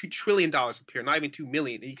and $2 trillion appear, not even 2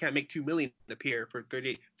 million. You can't make 2 million appear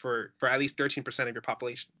for at least 13% of your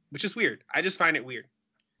population, which is weird. I just find it weird.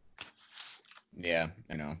 Yeah,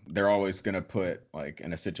 they're always gonna put, like,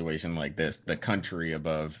 in a situation like this, the country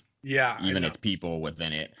above even its people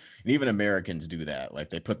within it. And even Americans do that.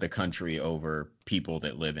 Like, they put the country over people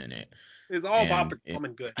that live in it. It's all about the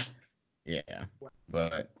common good. Yeah,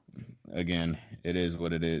 but again, it is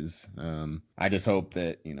what it is. I just hope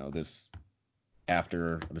that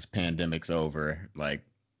after this pandemic's over, like,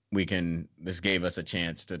 this gave us a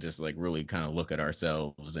chance to just, like, really kind of look at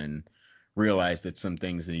ourselves and realize that some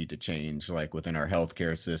things need to change, like within our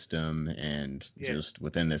healthcare system and just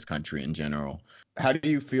within this country in general. How do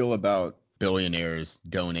you feel about billionaires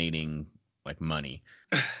donating, like, money?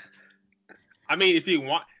 I mean, if you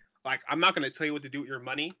want, like, I'm not going to tell you what to do with your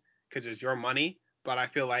money because it's your money. But I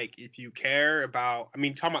feel like if you care about, I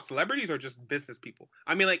mean, talking about celebrities or just business people.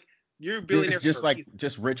 I mean, like, you're billionaires.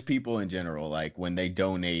 Just rich people in general, like when they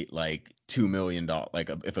donate like $2 million, like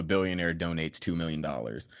if a billionaire donates $2 million,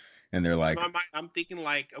 and they're like, I'm thinking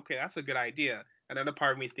like, okay, that's a good idea. Another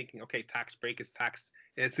part of me is thinking, okay, tax break is tax,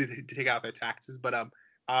 it's to take out their taxes. But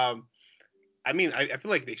I mean, I feel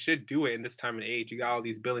like they should do it in this time and age. You got all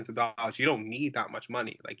these billions of dollars. You don't need that much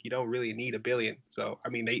money. Like, you don't really need $1 billion. So I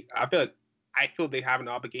mean, I feel they have an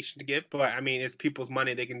obligation to give. But I mean, it's people's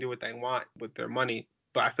money. They can do what they want with their money.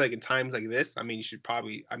 But I feel like in times like this, I mean, you should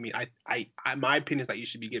probably. I mean, my opinion is that you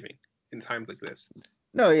should be giving in times like this.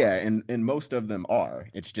 No, yeah, and most of them are.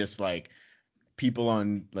 It's just like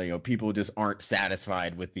people just aren't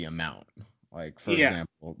satisfied with the amount. Like, for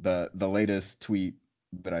example, the latest tweet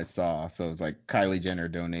that I saw, so it was like Kylie Jenner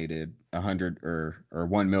donated 100 or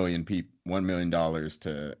 $1 million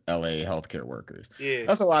to LA healthcare workers. Yeah,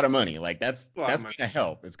 that's a lot of money. Like, that's gonna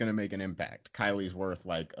help. It's gonna make an impact. Kylie's worth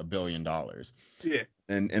like $1 billion. Yeah.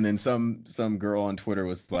 And then some girl on Twitter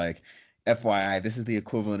was like, FYI, this is the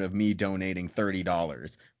equivalent of me donating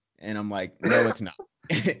 $30. And I'm like, no, it's not.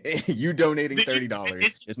 You donating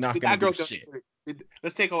 $30 is not going to do shit.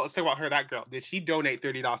 Let's talk about her. That girl, did she donate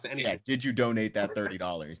 $30 to anything? Yeah, did you donate that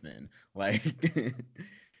 $30 then? Like,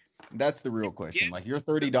 that's the real question. Like, your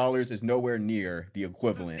 $30 is nowhere near the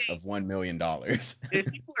equivalent of $1 million.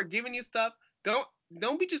 If people are giving you stuff,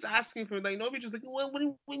 don't be just asking for, like, don't be just like, well,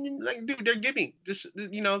 like, dude, they're giving. Just,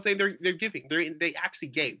 you know what I'm saying, they're giving. They actually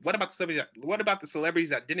gave. What about the celebrities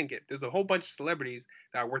that didn't give? There's a whole bunch of celebrities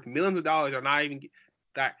that are worth millions of dollars are not even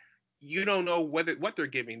that. You don't know what they're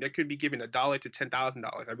giving. They could be giving $1 to $10,000.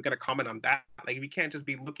 Are we gonna comment on that? Like, we can't just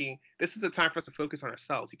be looking. This is the time for us to focus on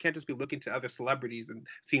ourselves. You can't just be looking to other celebrities and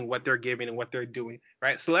seeing what they're giving and what they're doing.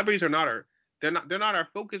 Right? Celebrities are not our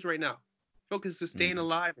focus right now. Focus is staying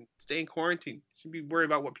alive and staying quarantined. Should be worried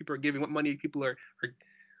about what people are giving, what money people are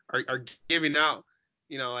giving out.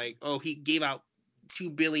 You know, like, oh, he gave out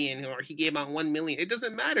 $2 billion or he gave out $1 million. It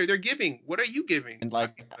doesn't matter. They're giving. What are you giving? And,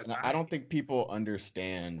 like, I don't think people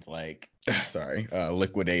understand, like,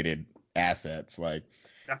 liquidated assets. Like,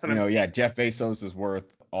 that's what I'm saying. Yeah, Jeff Bezos is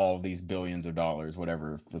worth all these billions of dollars,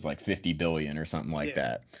 whatever, it was like 50 billion or something like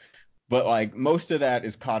that. But, like, most of that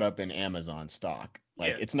is caught up in Amazon stock.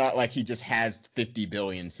 Like, Yeah. it's not like he just has 50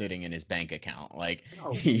 billion sitting in his bank account. Like,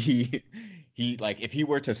 No. he like, if he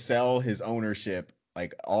were to sell his ownership,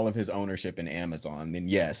 like all of his ownership in Amazon, then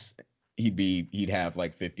yes, he'd have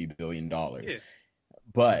like $50 billion. Yeah.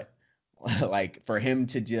 But like, for him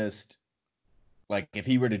to just, like, if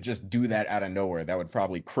he were to just do that out of nowhere, that would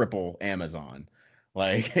probably cripple Amazon.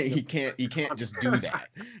 Like, he can't just do that.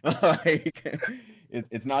 Like,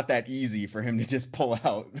 it's not that easy for him to just pull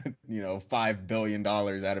out, $5 billion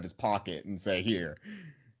out of his pocket and say, here,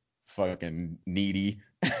 fucking needy.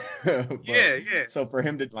 But Yeah, yeah. so for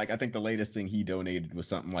him to, like, I think the latest thing he donated was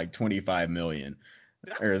something like 25 million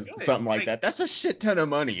That's or good. something like Like, that. That's a shit ton of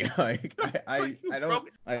money. Like, you I don't broke.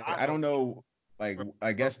 I don't know. Like,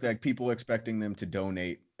 I guess Broke. that people expecting them to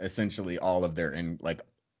donate essentially all of their, and like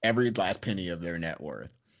every last penny of their net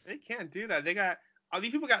worth. They can't do that. They got all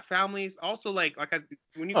these people got families. Also, when you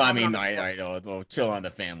Well, I comment on mean, the I know. Well, chill on the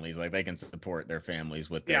families. Like, they can support their families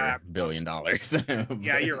with yeah, their $1 billion. yeah,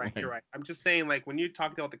 But you're right. You're like, right. I'm just saying, like when you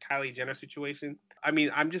talked about the Kylie Jenner situation, I mean,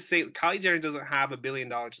 I'm just saying Kylie Jenner doesn't have $1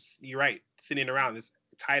 billion. You're right, sitting around. It's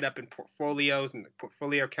tied up in portfolios, and the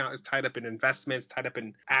portfolio account is tied up in investments, tied up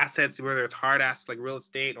in assets, whether it's hard assets like real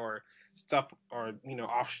estate or stuff, or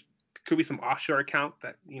off could be some offshore account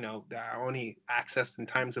that that are only accessed in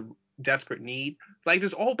times of desperate need. Like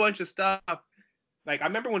there's a whole bunch of stuff. Like I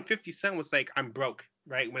remember when 50 Cent was like, "I'm broke,"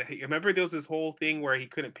 right? Remember there was this whole thing where he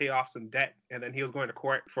couldn't pay off some debt, and then he was going to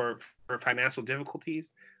court for financial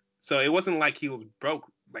difficulties. So it wasn't like he was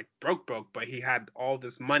broke, like broke, but he had all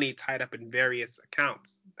this money tied up in various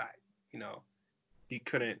accounts that he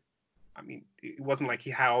couldn't. I mean, it wasn't like he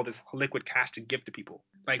had all this liquid cash to give to people.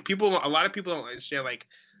 Like a lot of people don't understand. Like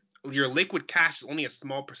your liquid cash is only a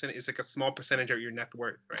small percentage. It's like a small percentage of your net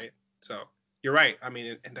worth, right? So you're right. I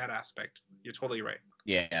mean, in that aspect, you're totally right.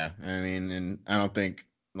 yeah, I mean, and I don't think,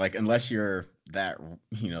 like, unless you're that,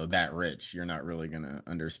 that rich, you're not really gonna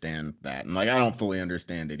understand that. And like, I don't fully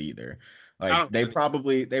understand it either. I Like, don't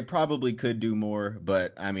they probably could do more,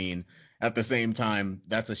 but I mean, at the same time,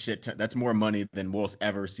 that's a that's more money than we'll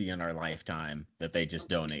ever see in our lifetime that they just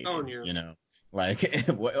telling donated, you.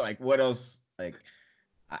 Like, what else? Like,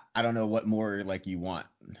 I don't know what more, like, you want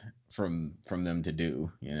from them to do.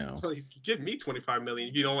 So you give me 25 million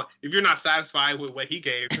if you don't want, if you're not satisfied with what he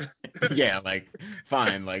gave. Yeah, like,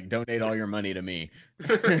 fine, like, donate all your money to me.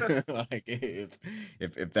 Like,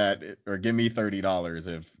 if that, or give me $30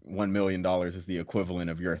 if $1 million is the equivalent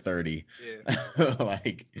of your 30. Yeah.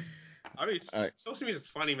 Like, I mean, uh, social media is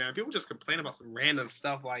funny, man. People just complain about some random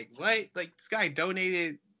stuff like, what? Like, this guy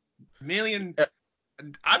donated million. uh,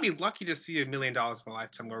 I'd be lucky to see $1 million in my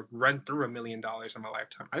lifetime or run through $1 million in my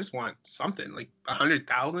lifetime. I just want something like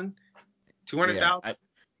 100,000, two hundred yeah. thousand.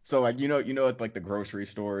 So, like, at, like, the grocery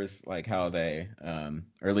stores, like how they,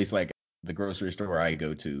 or at least like the grocery store I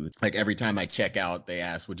go to, like every time I check out, they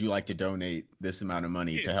ask, would you like to donate this amount of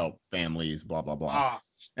money Yeah. to help families, blah, blah, blah. Ah,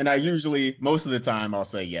 And I usually, most of the time, I'll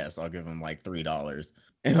say yes. I'll give them like $3.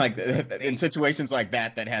 And like, in situations like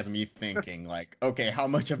that, that has me thinking, like, okay, how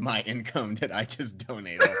much of my income did I just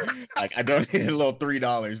donate? Like, I donated a little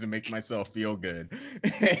 $3 to make myself feel good.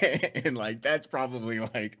 And like, that's probably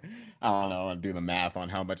like, I don't know, I'll do the math on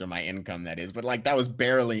how much of my income that is. But like, that was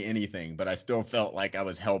barely anything, but I still felt like I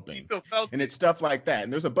was you helping. still felt And it. it's stuff like that.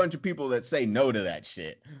 And there's a bunch of people that say no to that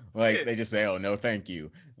shit. Like, Yeah. they just say, oh, no, thank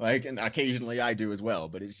you. Like, and occasionally I do as well.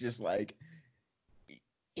 But it's just like,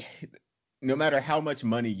 no matter how much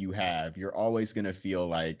money you have, you're always going to feel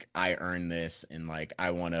like, I earned this, and like, I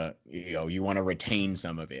want to, you want to retain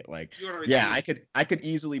some of it. Like, You want to yeah, retain it. I could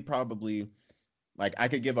easily probably, like, I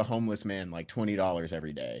could give a homeless man like $20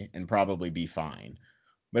 every day and probably be fine.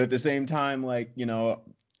 But at the same time, like,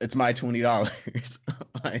 it's my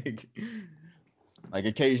 $20. like like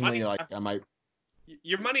occasionally, Money. like, I might.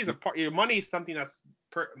 Your money is a part. Your money is something that's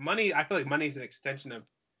money. I feel like money is an extension of,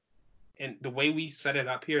 and the way we set it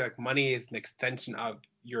up here, like money is an extension of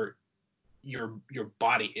your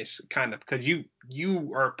body ish kind of, because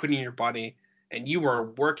you are putting your body and you are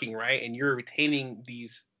working, right, and you're retaining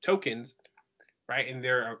these tokens, right, and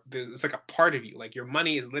it's like a part of you. Like your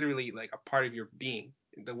money is literally like a part of your being.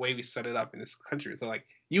 The way we set it up in this country, so like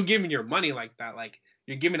you giving your money like that, like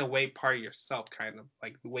you're giving away part of yourself, kind of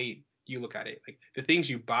like the way you look at it. Like the things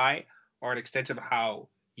you buy are an extension of how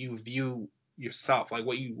you view yourself, like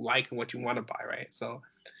what you like and what you want to buy, right? So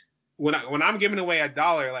when I'm giving away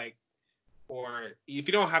 $1, like, or if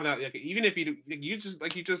you don't have that, like, even if you just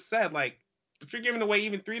like you just said, like if you're giving away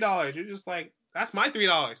even $3, you're just like, that's my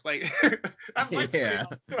 $3, like that's my three Yeah.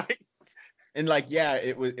 dollars. Like And like, yeah,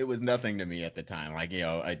 it was nothing to me at the time. Like,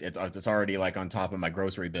 it's already like on top of my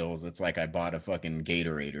grocery bills. It's like I bought a fucking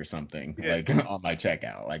Gatorade or something Yeah. like on my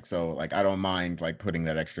checkout. Like, so like I don't mind like putting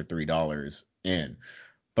that extra $3 in.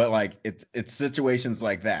 But like it's situations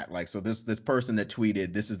like that. Like, so this person that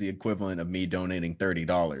tweeted, this is the equivalent of me donating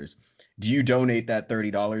 $30. Do you donate that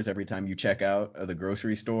 $30 every time you check out of the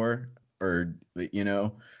grocery store, or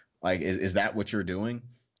like is that what you're doing?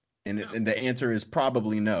 No. And the answer is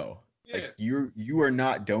probably no. Yeah. Like you are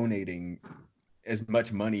not donating as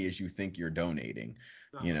much money as you think you're donating,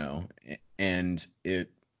 No. and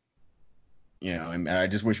and I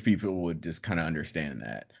just wish people would just kind of understand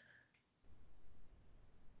that.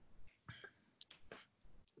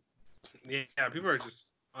 Yeah, people are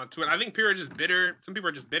just on Twitter. I think people are just bitter. Some people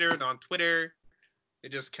are just bitter on Twitter.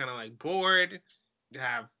 They're just kind of like bored. They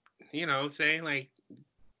have, saying like,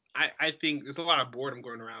 I think there's a lot of boredom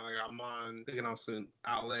going around. Like I'm on, some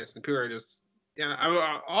outlets, and people are just,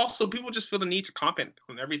 also people just feel the need to comment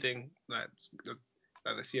on everything that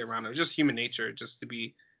I see around them. It's just human nature, just to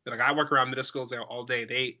be like, I work around middle schools all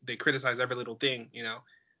day. They criticize every little thing.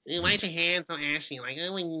 Why is your hands so ashy? Like,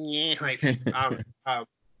 oh yeah, like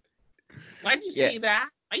why did you Yeah, say that?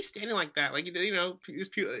 Why are you standing like that? Like, these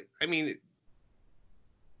people. I mean,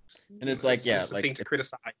 and it's like, it's yeah, just a thing like to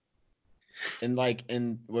criticize.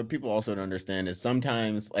 and what people also don't understand is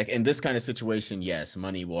sometimes like in this kind of situation, yes,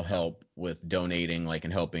 money will help with donating, like,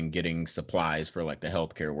 and helping getting supplies for like the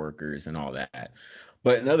healthcare workers and all that.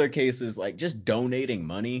 But in other cases, like just donating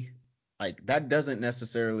money, like that doesn't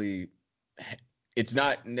necessarily, it's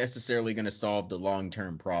not necessarily going to solve the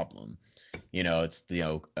long-term problem. It's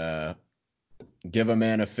give a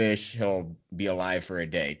man a fish, he'll be alive for a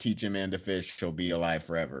day. Teach a man to fish, he'll be alive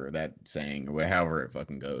forever. That saying, or however it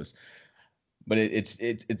fucking goes. But it's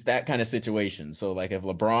that kind of situation. So like if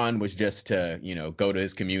LeBron was just to go to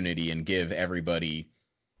his community and give everybody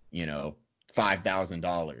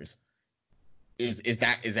 $5,000, is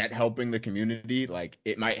that helping the community? Like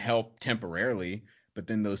it might help temporarily, but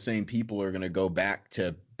then those same people are gonna go back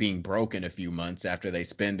to being broke in a few months after they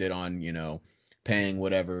spend it on paying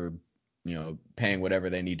whatever paying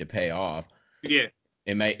whatever they need to pay off. Yeah,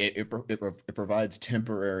 It provides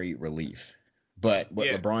temporary relief. But what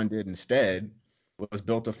yeah, LeBron did instead was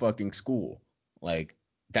built a fucking school. Like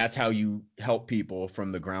that's how you help people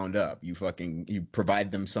from the ground up. You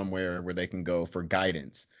provide them somewhere where they can go for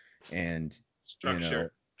guidance and you know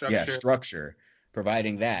structure, yeah, structure. structure,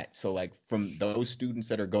 providing that. So like from those students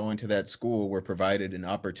that are going to that school were provided an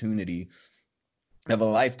opportunity of a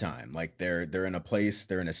lifetime. Like they're in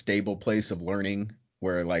a stable place of learning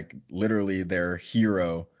where like literally their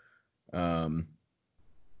hero um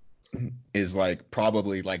is like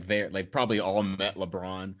probably like they've probably all met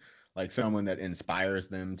LeBron, like someone that inspires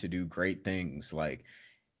them to do great things. Like,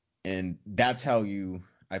 and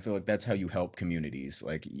I feel like that's how you help communities.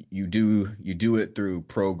 Like you do it through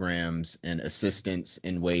programs and assistance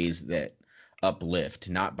in ways that uplift,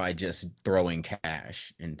 not by just throwing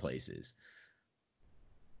cash in places.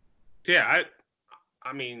 Yeah,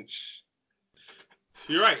 I mean,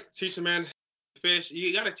 you're right. Teach a man fish.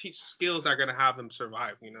 You got to teach skills that are gonna have them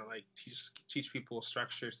survive. Like teach people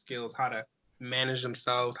structure skills, how to manage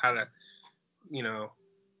themselves, how to, you know,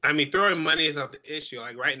 I mean, throwing money is not the issue.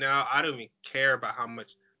 Like right now, I don't even care about how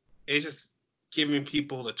much. It's just giving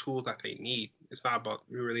people the tools that they need. It's not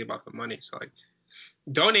really about the money. So like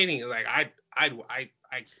donating, like I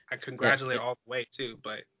Yeah, congratulate all the way too,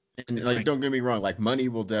 but and it's like like, don't get me wrong, like money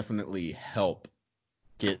will definitely help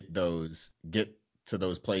get to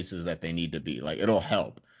those places that they need to be. Like it'll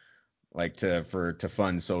help like to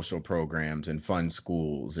fund social programs and fund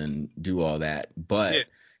schools and do all that. yeah, But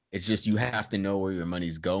it's just you have to know where your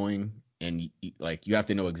money's going, and like you have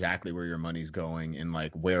to know exactly where your money's going and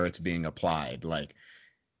like where it's being applied. Like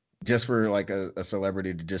just for like a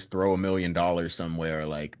celebrity to just throw $1 million somewhere,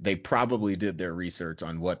 like they probably did their research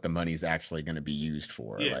on what the money's actually going to be used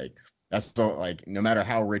for. yeah, Like that's still like no matter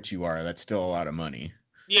how rich you are, that's still a lot of money.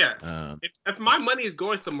 yeah. Um, If my money is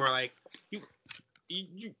going somewhere, like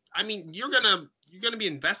I mean, you're gonna be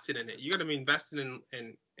invested in it. You're gonna be invested in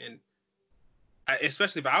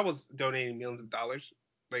especially if I was donating millions of dollars.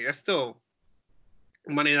 Like that's still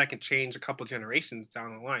money that can change a couple generations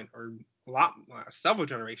down the line, or several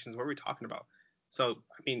generations. What are we talking about? So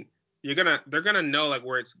I mean, they're gonna know like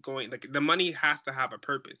where it's going. Like the money has to have a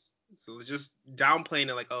purpose. So just downplaying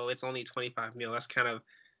it like, oh, it's only 25 mil. That's kind of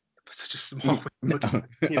such a small way to look at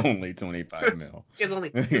it. only 25 mil. It's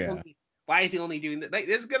Yeah. only. Why is he only doing that? Like,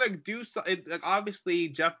 it's gonna do so. Like, obviously,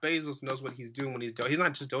 Jeff Bezos knows what he's doing when he's doing. He's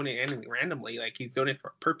not just donating anything randomly. Like, he's donating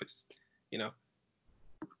for a purpose. You know.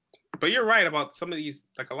 But you're right about some of these,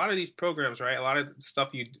 like a lot of these programs, right? A lot of the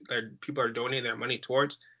stuff that people are donating their money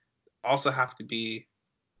towards also have to be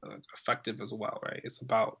effective as well, right? It's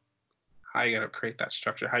about how you're gonna create that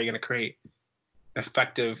structure, how you're gonna create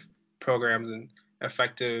effective programs and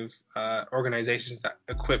effective organizations that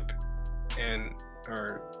equip and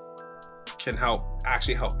or can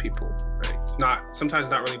actually help people, right? It's not sometimes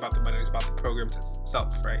not really about the money, it's about the programs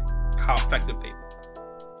itself, right? How effective they are.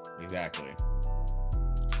 Exactly.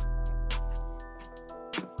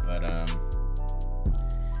 But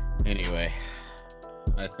anyway,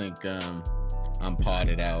 I think I'm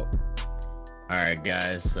potted out. All right,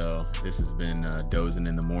 guys. So this has been Dozing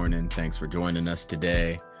in the Morning. Thanks for joining us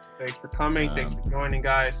today. Thanks for coming. Thanks for joining,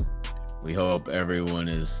 guys. We hope everyone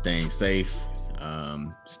is staying safe,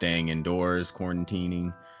 staying indoors,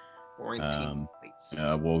 quarantining.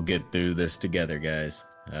 We'll get through this together, guys.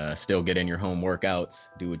 Still get in your home workouts.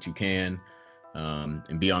 Do what you can.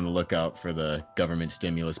 And be on the lookout for the government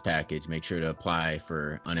stimulus package. Make sure to apply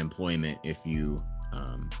for unemployment if you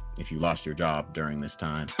lost your job during this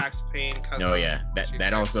time. Tax paying. No, yeah,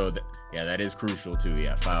 that also, that is crucial too.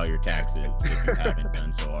 Yeah, file your taxes if you haven't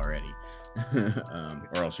done so already,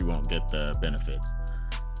 or else you won't get the benefits.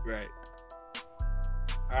 Right.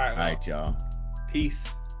 All right, y'all. Peace.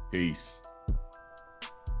 Peace.